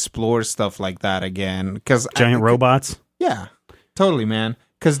to explore stuff like that again, because giant robots. Yeah, totally, man.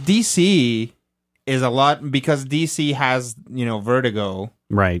 Because DC is a lot, because DC has Vertigo,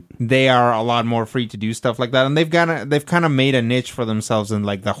 right? They are a lot more free to do stuff like that, and they've kind of made a niche for themselves in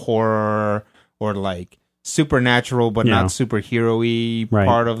like the horror or like supernatural but not superhero-y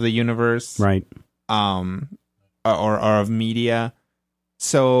part of the universe, right? Or of media.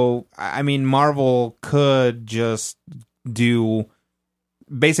 So I mean, Marvel could just do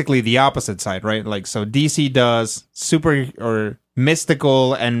basically the opposite side, right? Like, so DC does super or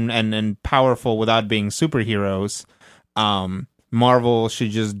mystical and powerful without being superheroes. Marvel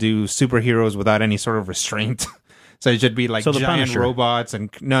should just do superheroes without any sort of restraint. So it should be like giant Punisher. robots and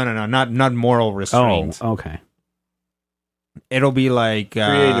not moral restraint. Oh, okay. It'll be like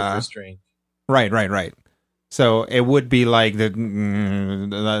creative restraint. Right. So it would be like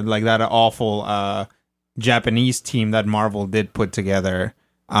that awful Japanese team that Marvel did put together.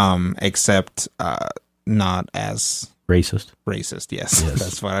 Except not as racist. Yes.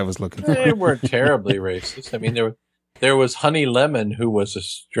 That's what I was looking for. They weren't terribly racist. I mean, there was Honey Lemon, who was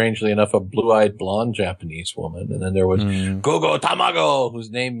strangely enough a blue-eyed blonde Japanese woman, and then there was Gogo Tamago,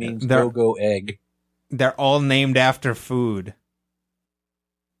 whose name means Gogo Egg. They're all named after food.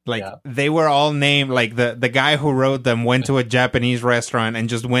 Like they were all named. Like the guy who wrote them went to a Japanese restaurant and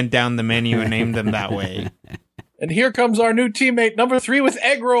just went down the menu and named them that way. And here comes our new teammate, number 3, with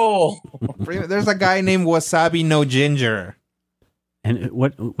egg roll. There's a guy named Wasabi No Ginger. And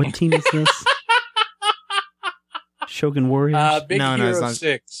what team is this? Shogun Warriors? Big Hero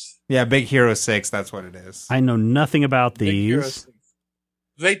 6. Yeah, Big Hero 6. That's what it is. I know nothing about these.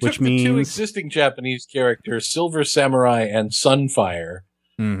 They took the two existing Japanese characters, Silver Samurai and Sunfire,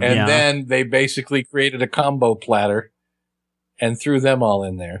 and then they basically created a combo platter and threw them all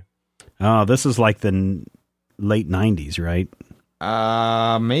in there. Oh, this is like the late 90s, right?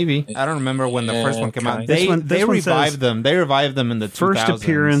 Maybe. I don't remember when the first one came out. They revived them. They revived them in the 2000s. First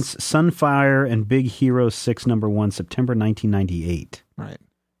appearance, Sunfire and Big Hero 6 #1, September 1998. Right.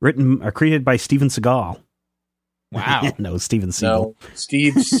 Created by Steven Seagal. Wow. No, Steven Seagal. No,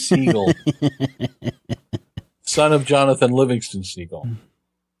 Steve Seagal. Son of Jonathan Livingston Seagal.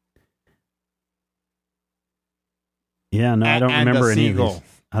 Yeah, no, I don't remember any of these.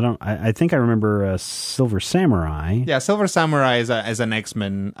 I think I remember Silver Samurai. Yeah, Silver Samurai is an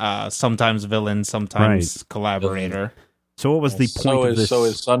X-Men, sometimes villain, sometimes collaborator. So what was the point of this? So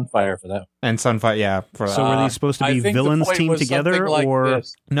is Sunfire for that. And Sunfire, yeah. So were they supposed to be villains teamed together, like or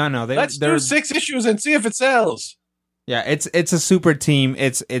this. No? Let's do 6 issues and see if it sells. Yeah, it's a super team.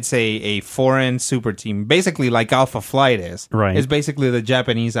 It's a foreign super team, basically like Alpha Flight is. Right. It's basically the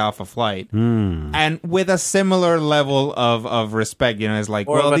Japanese Alpha Flight, and with a similar level of respect. You know, it's like,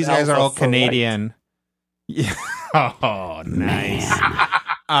 well, these guys are all Canadian. Yeah. Oh, nice.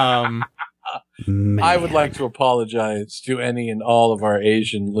 I would like to apologize to any and all of our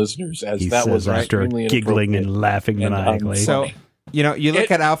Asian listeners, as that was extremely giggling and laughing maniacally. So, you know, you look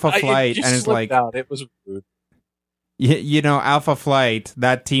at Alpha Flight, and it's like, it was rude. You know, Alpha Flight,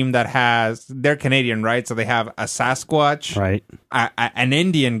 that team they're Canadian, right? So they have a Sasquatch, right? An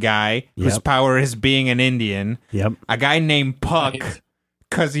Indian guy whose power is being an Indian. Yep. A guy named Puck,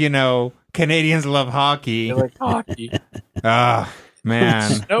 because, you know, Canadians love hockey. They like hockey. Ah,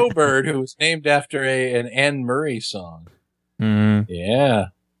 man. Snowbird, who was named after an Anne Murray song. Mm-hmm. Yeah.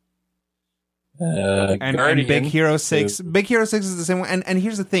 And Big Hero 6. Big Hero 6 is the same one. And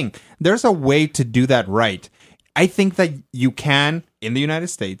here's the thing. There's a way to do that right. I think that you can, in the United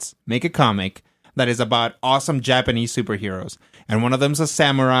States, make a comic that is about awesome Japanese superheroes. And one of them's a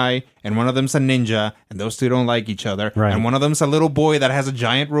samurai, and one of them's a ninja, and those two don't like each other. Right. And one of them's a little boy that has a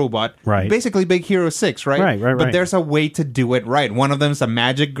giant robot. Right. Basically Big Hero 6, right? Right. But there's a way to do it right. One of them's a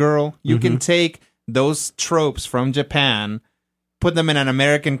magic girl. You can take those tropes from Japan, put them in an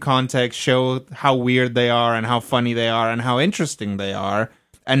American context, show how weird they are, and how funny they are, and how interesting they are,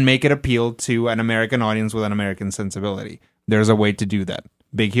 and make it appeal to an American audience with an American sensibility. There's a way to do that.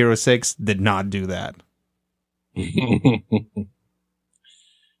 Big Hero 6 did not do that.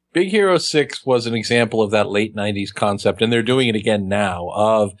 Big Hero 6 was an example of that late 90s concept, and they're doing it again now,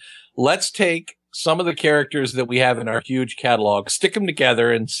 of let's take some of the characters that we have in our huge catalog, stick them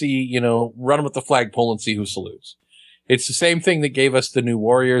together and see, you know, run them with the flagpole and see who salutes. It's the same thing that gave us the New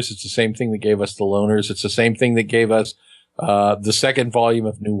Warriors. It's the same thing that gave us the Loners. It's the same thing that gave us the second volume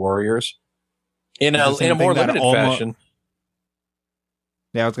of New Warriors in a more limited fashion.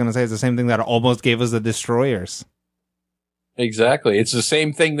 Yeah, I was going to say it's the same thing that almost gave us the Destroyers. Exactly. It's the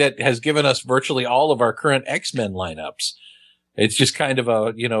same thing that has given us virtually all of our current X-Men lineups. It's just kind of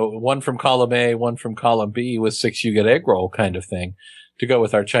a, you know, one from column A, one from column B with 6 you get egg roll kind of thing, to go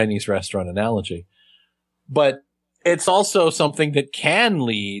with our Chinese restaurant analogy. But it's also something that can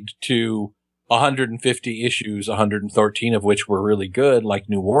lead to 150 issues, 113 of which were really good, like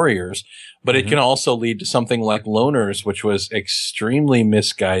New Warriors. But it can also lead to something like Loners, which was extremely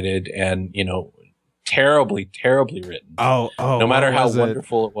misguided and, you know, terribly, terribly written. No matter how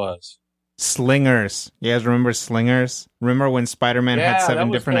wonderful it was. Slingers. You guys remember Slingers? Remember when Spider-Man had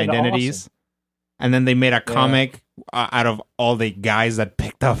 7 different identities? Awesome. And then they made a comic out of all the guys that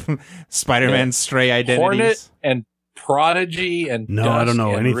picked up Spider-Man's stray identities. Hornet and Prodigy and No, I don't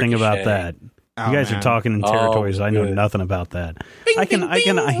know anything about that. You guys are talking in territories I know nothing about that. I can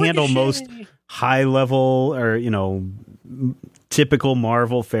handle most high level or, you know, typical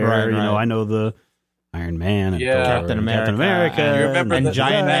Marvel fare. Right. You know, I know the Iron Man and Captain America. And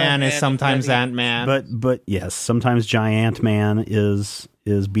Giant Man is sometimes Ant-Man. But yes, sometimes Giant Man is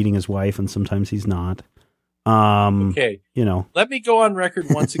beating his wife and sometimes he's not. Okay. You know. Let me go on record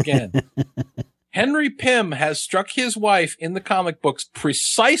once again. Henry Pym has struck his wife in the comic books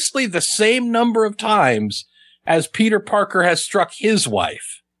precisely the same number of times as Peter Parker has struck his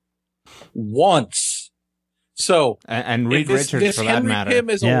wife. Once. So, and Reed Richards for that matter. Pym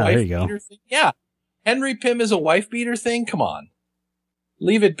is a wife beater thing. Yeah. Henry Pym is a wife beater thing? Come on.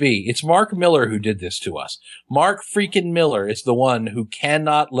 Leave it be. It's Mark Miller who did this to us. Mark freaking Miller is the one who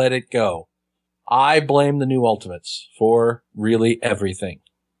cannot let it go. I blame the New Ultimates for really everything.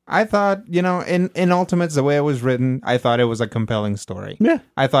 I thought, you know, in Ultimates, the way it was written, I thought it was a compelling story. Yeah.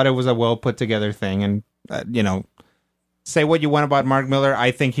 I thought it was a well put together thing. And, you know, say what you want about Mark Miller.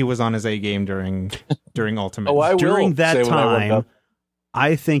 I think he was on his A game during Ultimates. During that time,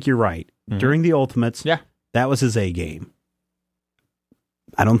 I think you're right. Mm-hmm. During the Ultimates, that was his A game.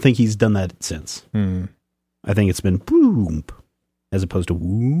 I don't think he's done that since. I think it's been boom as opposed to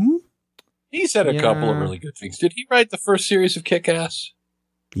woo. He said a couple of really good things. Did he write the first series of Kick-Ass?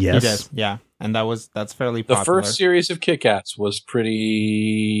 Yes. He did, yeah. And that's fairly popular. The first series of Kick-Ass was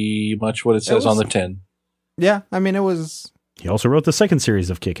pretty much what it says on the tin. Yeah, I mean, it was... He also wrote the second series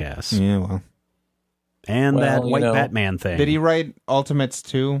of Kick-Ass. Yeah, well... And that white Batman thing. Did he write Ultimates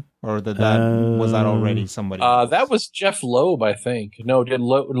 2? Or was that already somebody else? That was Jeff Loeb, I think. No, did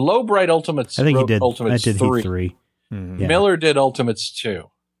Loeb write Ultimates? I think he did. Ultimates 3. Mm-hmm. Yeah. Miller did Ultimates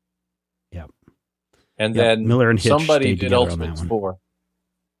 2. Yep. And then Miller and Hitch somebody did Ultimates 4.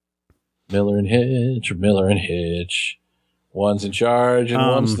 Miller and Hitch. One's in charge and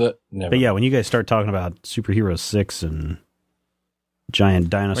one's the... Never. But yeah, when you guys start talking about Superhero 6 and giant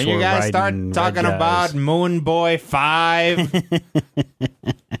dinosaur. When you guys start talking about Moon Boy 5.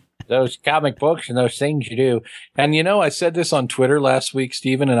 Those comic books and those things you do. And I said this on Twitter last week,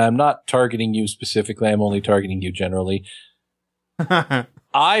 Stephen, and I'm not targeting you specifically. I'm only targeting you generally.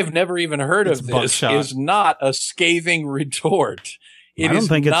 I've never even heard of this. Buckshot. Is not a scathing retort. I don't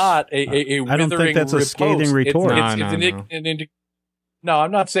think that's a scathing retort. No,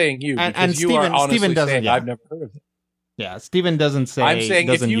 I'm not saying you. And Steven doesn't. I've never heard of it. Yeah, Steven doesn't say. I'm saying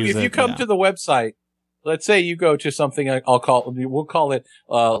if you come to the website, let's say you go to something we'll call it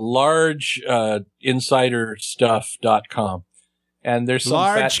largeinsiderstuff.com, and there's some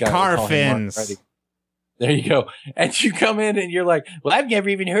large fat guy car fins. There you go. And you come in and you're like, well, I've never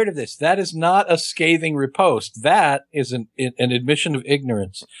even heard of this. That is not a scathing repost. That is an admission of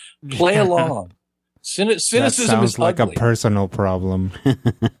ignorance. Play along. Cynicism that sounds is like ugly. A personal problem.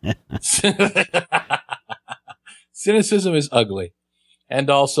 Cynicism is ugly. And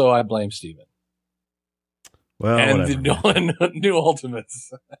also, I blame Steven. Well, and the New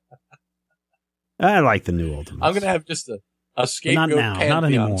Ultimates. I like the New Ultimates. I'm going to have just a scapegoat. Not now, not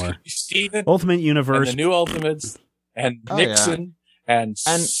anymore. Steven, Ultimate Universe, and the New Ultimates, and Nixon, and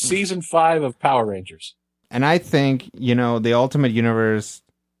season 5 of Power Rangers. And I think the Ultimate Universe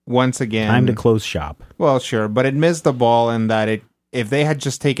once again. Time to close shop. Well, sure, but it missed the ball in that if they had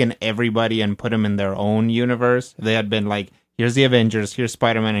just taken everybody and put them in their own universe, if they had been like, here's the Avengers, here's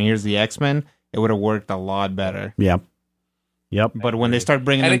Spider-Man, and here's the X-Men, it would have worked a lot better. Yep. But when they start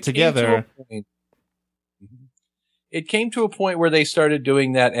bringing them together. It came to a point where they started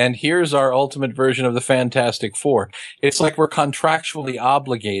doing that, and here's our ultimate version of the Fantastic Four. It's like we're contractually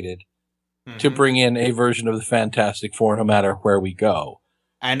obligated to bring in a version of the Fantastic Four no matter where we go.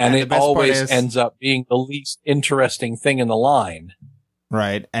 And it always ends up being the least interesting thing in the line.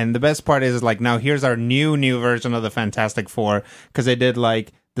 Right. And the best part is like, now here's our new version of the Fantastic Four, because they did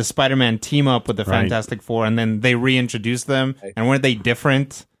like the Spider-Man team up with the Fantastic Four, and then they reintroduced them. Right. And weren't they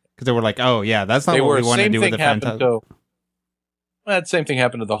different? Because they were like, oh, yeah, that's not what we want to do with the Fantastic. That same thing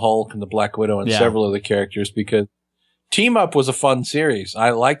happened to the Hulk and the Black Widow and several of the characters, because Team Up was a fun series.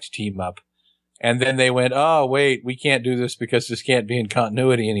 I liked Team Up. And then they went, oh, wait, we can't do this because this can't be in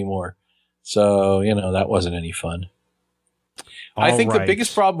continuity anymore. So, that wasn't any fun. I think the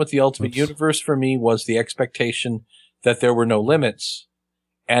biggest problem with the Ultimate Universe for me was the expectation that there were no limits.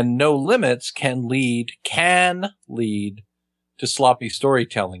 And no limits can lead to sloppy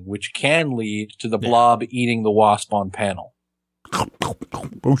storytelling, which can lead to the Blob eating the Wasp on panel. Pretty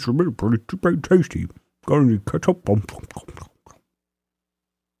tasty. Got any ketchup?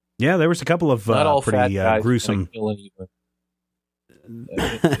 Yeah, there was a couple of pretty gruesome.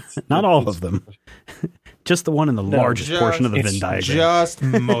 Not all of them. Just the one in the largest portion of the Venn diagram. Just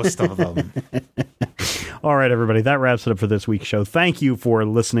most of them. All right, everybody. That wraps it up for this week's show. Thank you for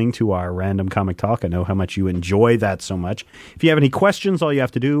listening to our Random Comic Talk. I know how much you enjoy that so much. If you have any questions, all you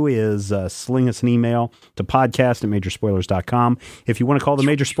have to do is sling us an email to podcast@majorspoilers.com. If you want to call the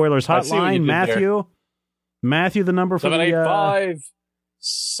Major Spoilers hotline, Matthew, the number for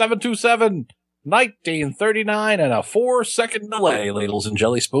 785-727-1939 and a 4-second delay, ladles and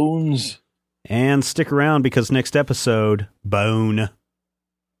jelly spoons. And stick around because next episode, Bone.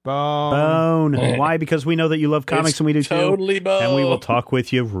 Why? Because we know that you love comics and we do totally too. And we will talk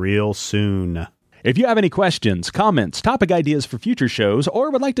with you real soon. If you have any questions, comments, topic ideas for future shows, or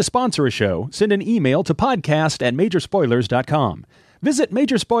would like to sponsor a show, send an email to podcast@majorspoilers.com. Visit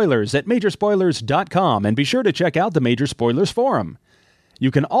Major Spoilers at majorspoilers.com and be sure to check out the Major Spoilers Forum. You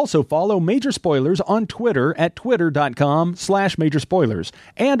can also follow Major Spoilers on Twitter at twitter.com/majorspoilers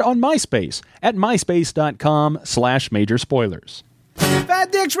and on MySpace at myspace.com/majorspoilers. If I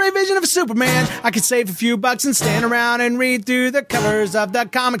had the X-ray vision of a Superman, I could save a few bucks and stand around and read through the covers of the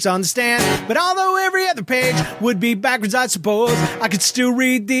comics on the stand. But although every other page would be backwards, I suppose I could still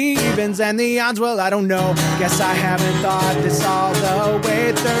read the evens and the odds. Well, I don't know. Guess I haven't thought this all the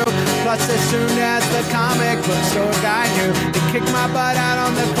way through. Plus, as soon as the comic book store guy knew, they kicked my butt out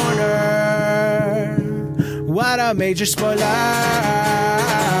on the corner. What a major spoiler!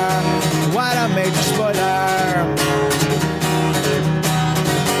 What a major spoiler!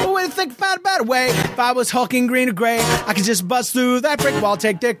 Think about a better way. If I was hulking green or gray, I could just bust through that brick wall,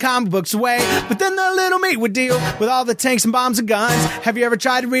 take their comic books away. But then the little meat would deal with all the tanks and bombs and guns. Have you ever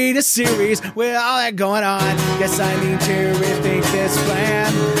tried to read a series with all that going on? Guess I need to rethink this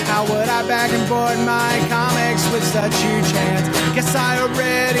plan. How would I back and board my comics with such huge hands? Guess I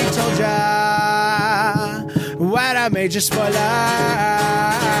already told ya. What a major spoiler.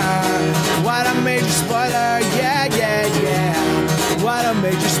 What a major spoiler. Yeah, yeah, yeah. What a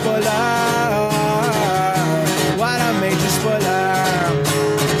major spoiler. What a major spoiler.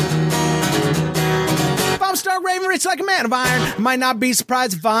 fights like a man of iron. I might not be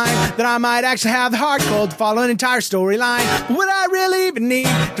surprised to find that I might actually have the heart cold to follow an entire storyline. But would I really even need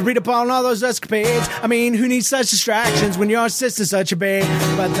to read up on all those escapades? I mean, who needs such distractions when your sister's such a babe?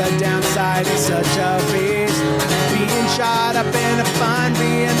 But the downside is such a beast, being shot up in a fun,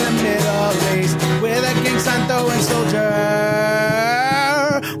 being the Middle East with a gang sign throwing soldier.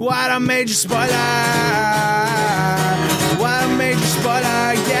 What a major spoiler! What a major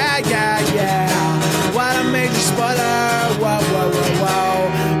spoiler! Yeah, yeah, yeah! What a major spoiler! Whoa, whoa, whoa,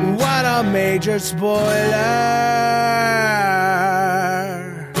 whoa! What a major spoiler!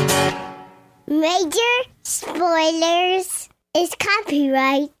 Major Spoilers is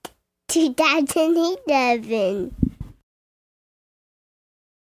copyright 2011.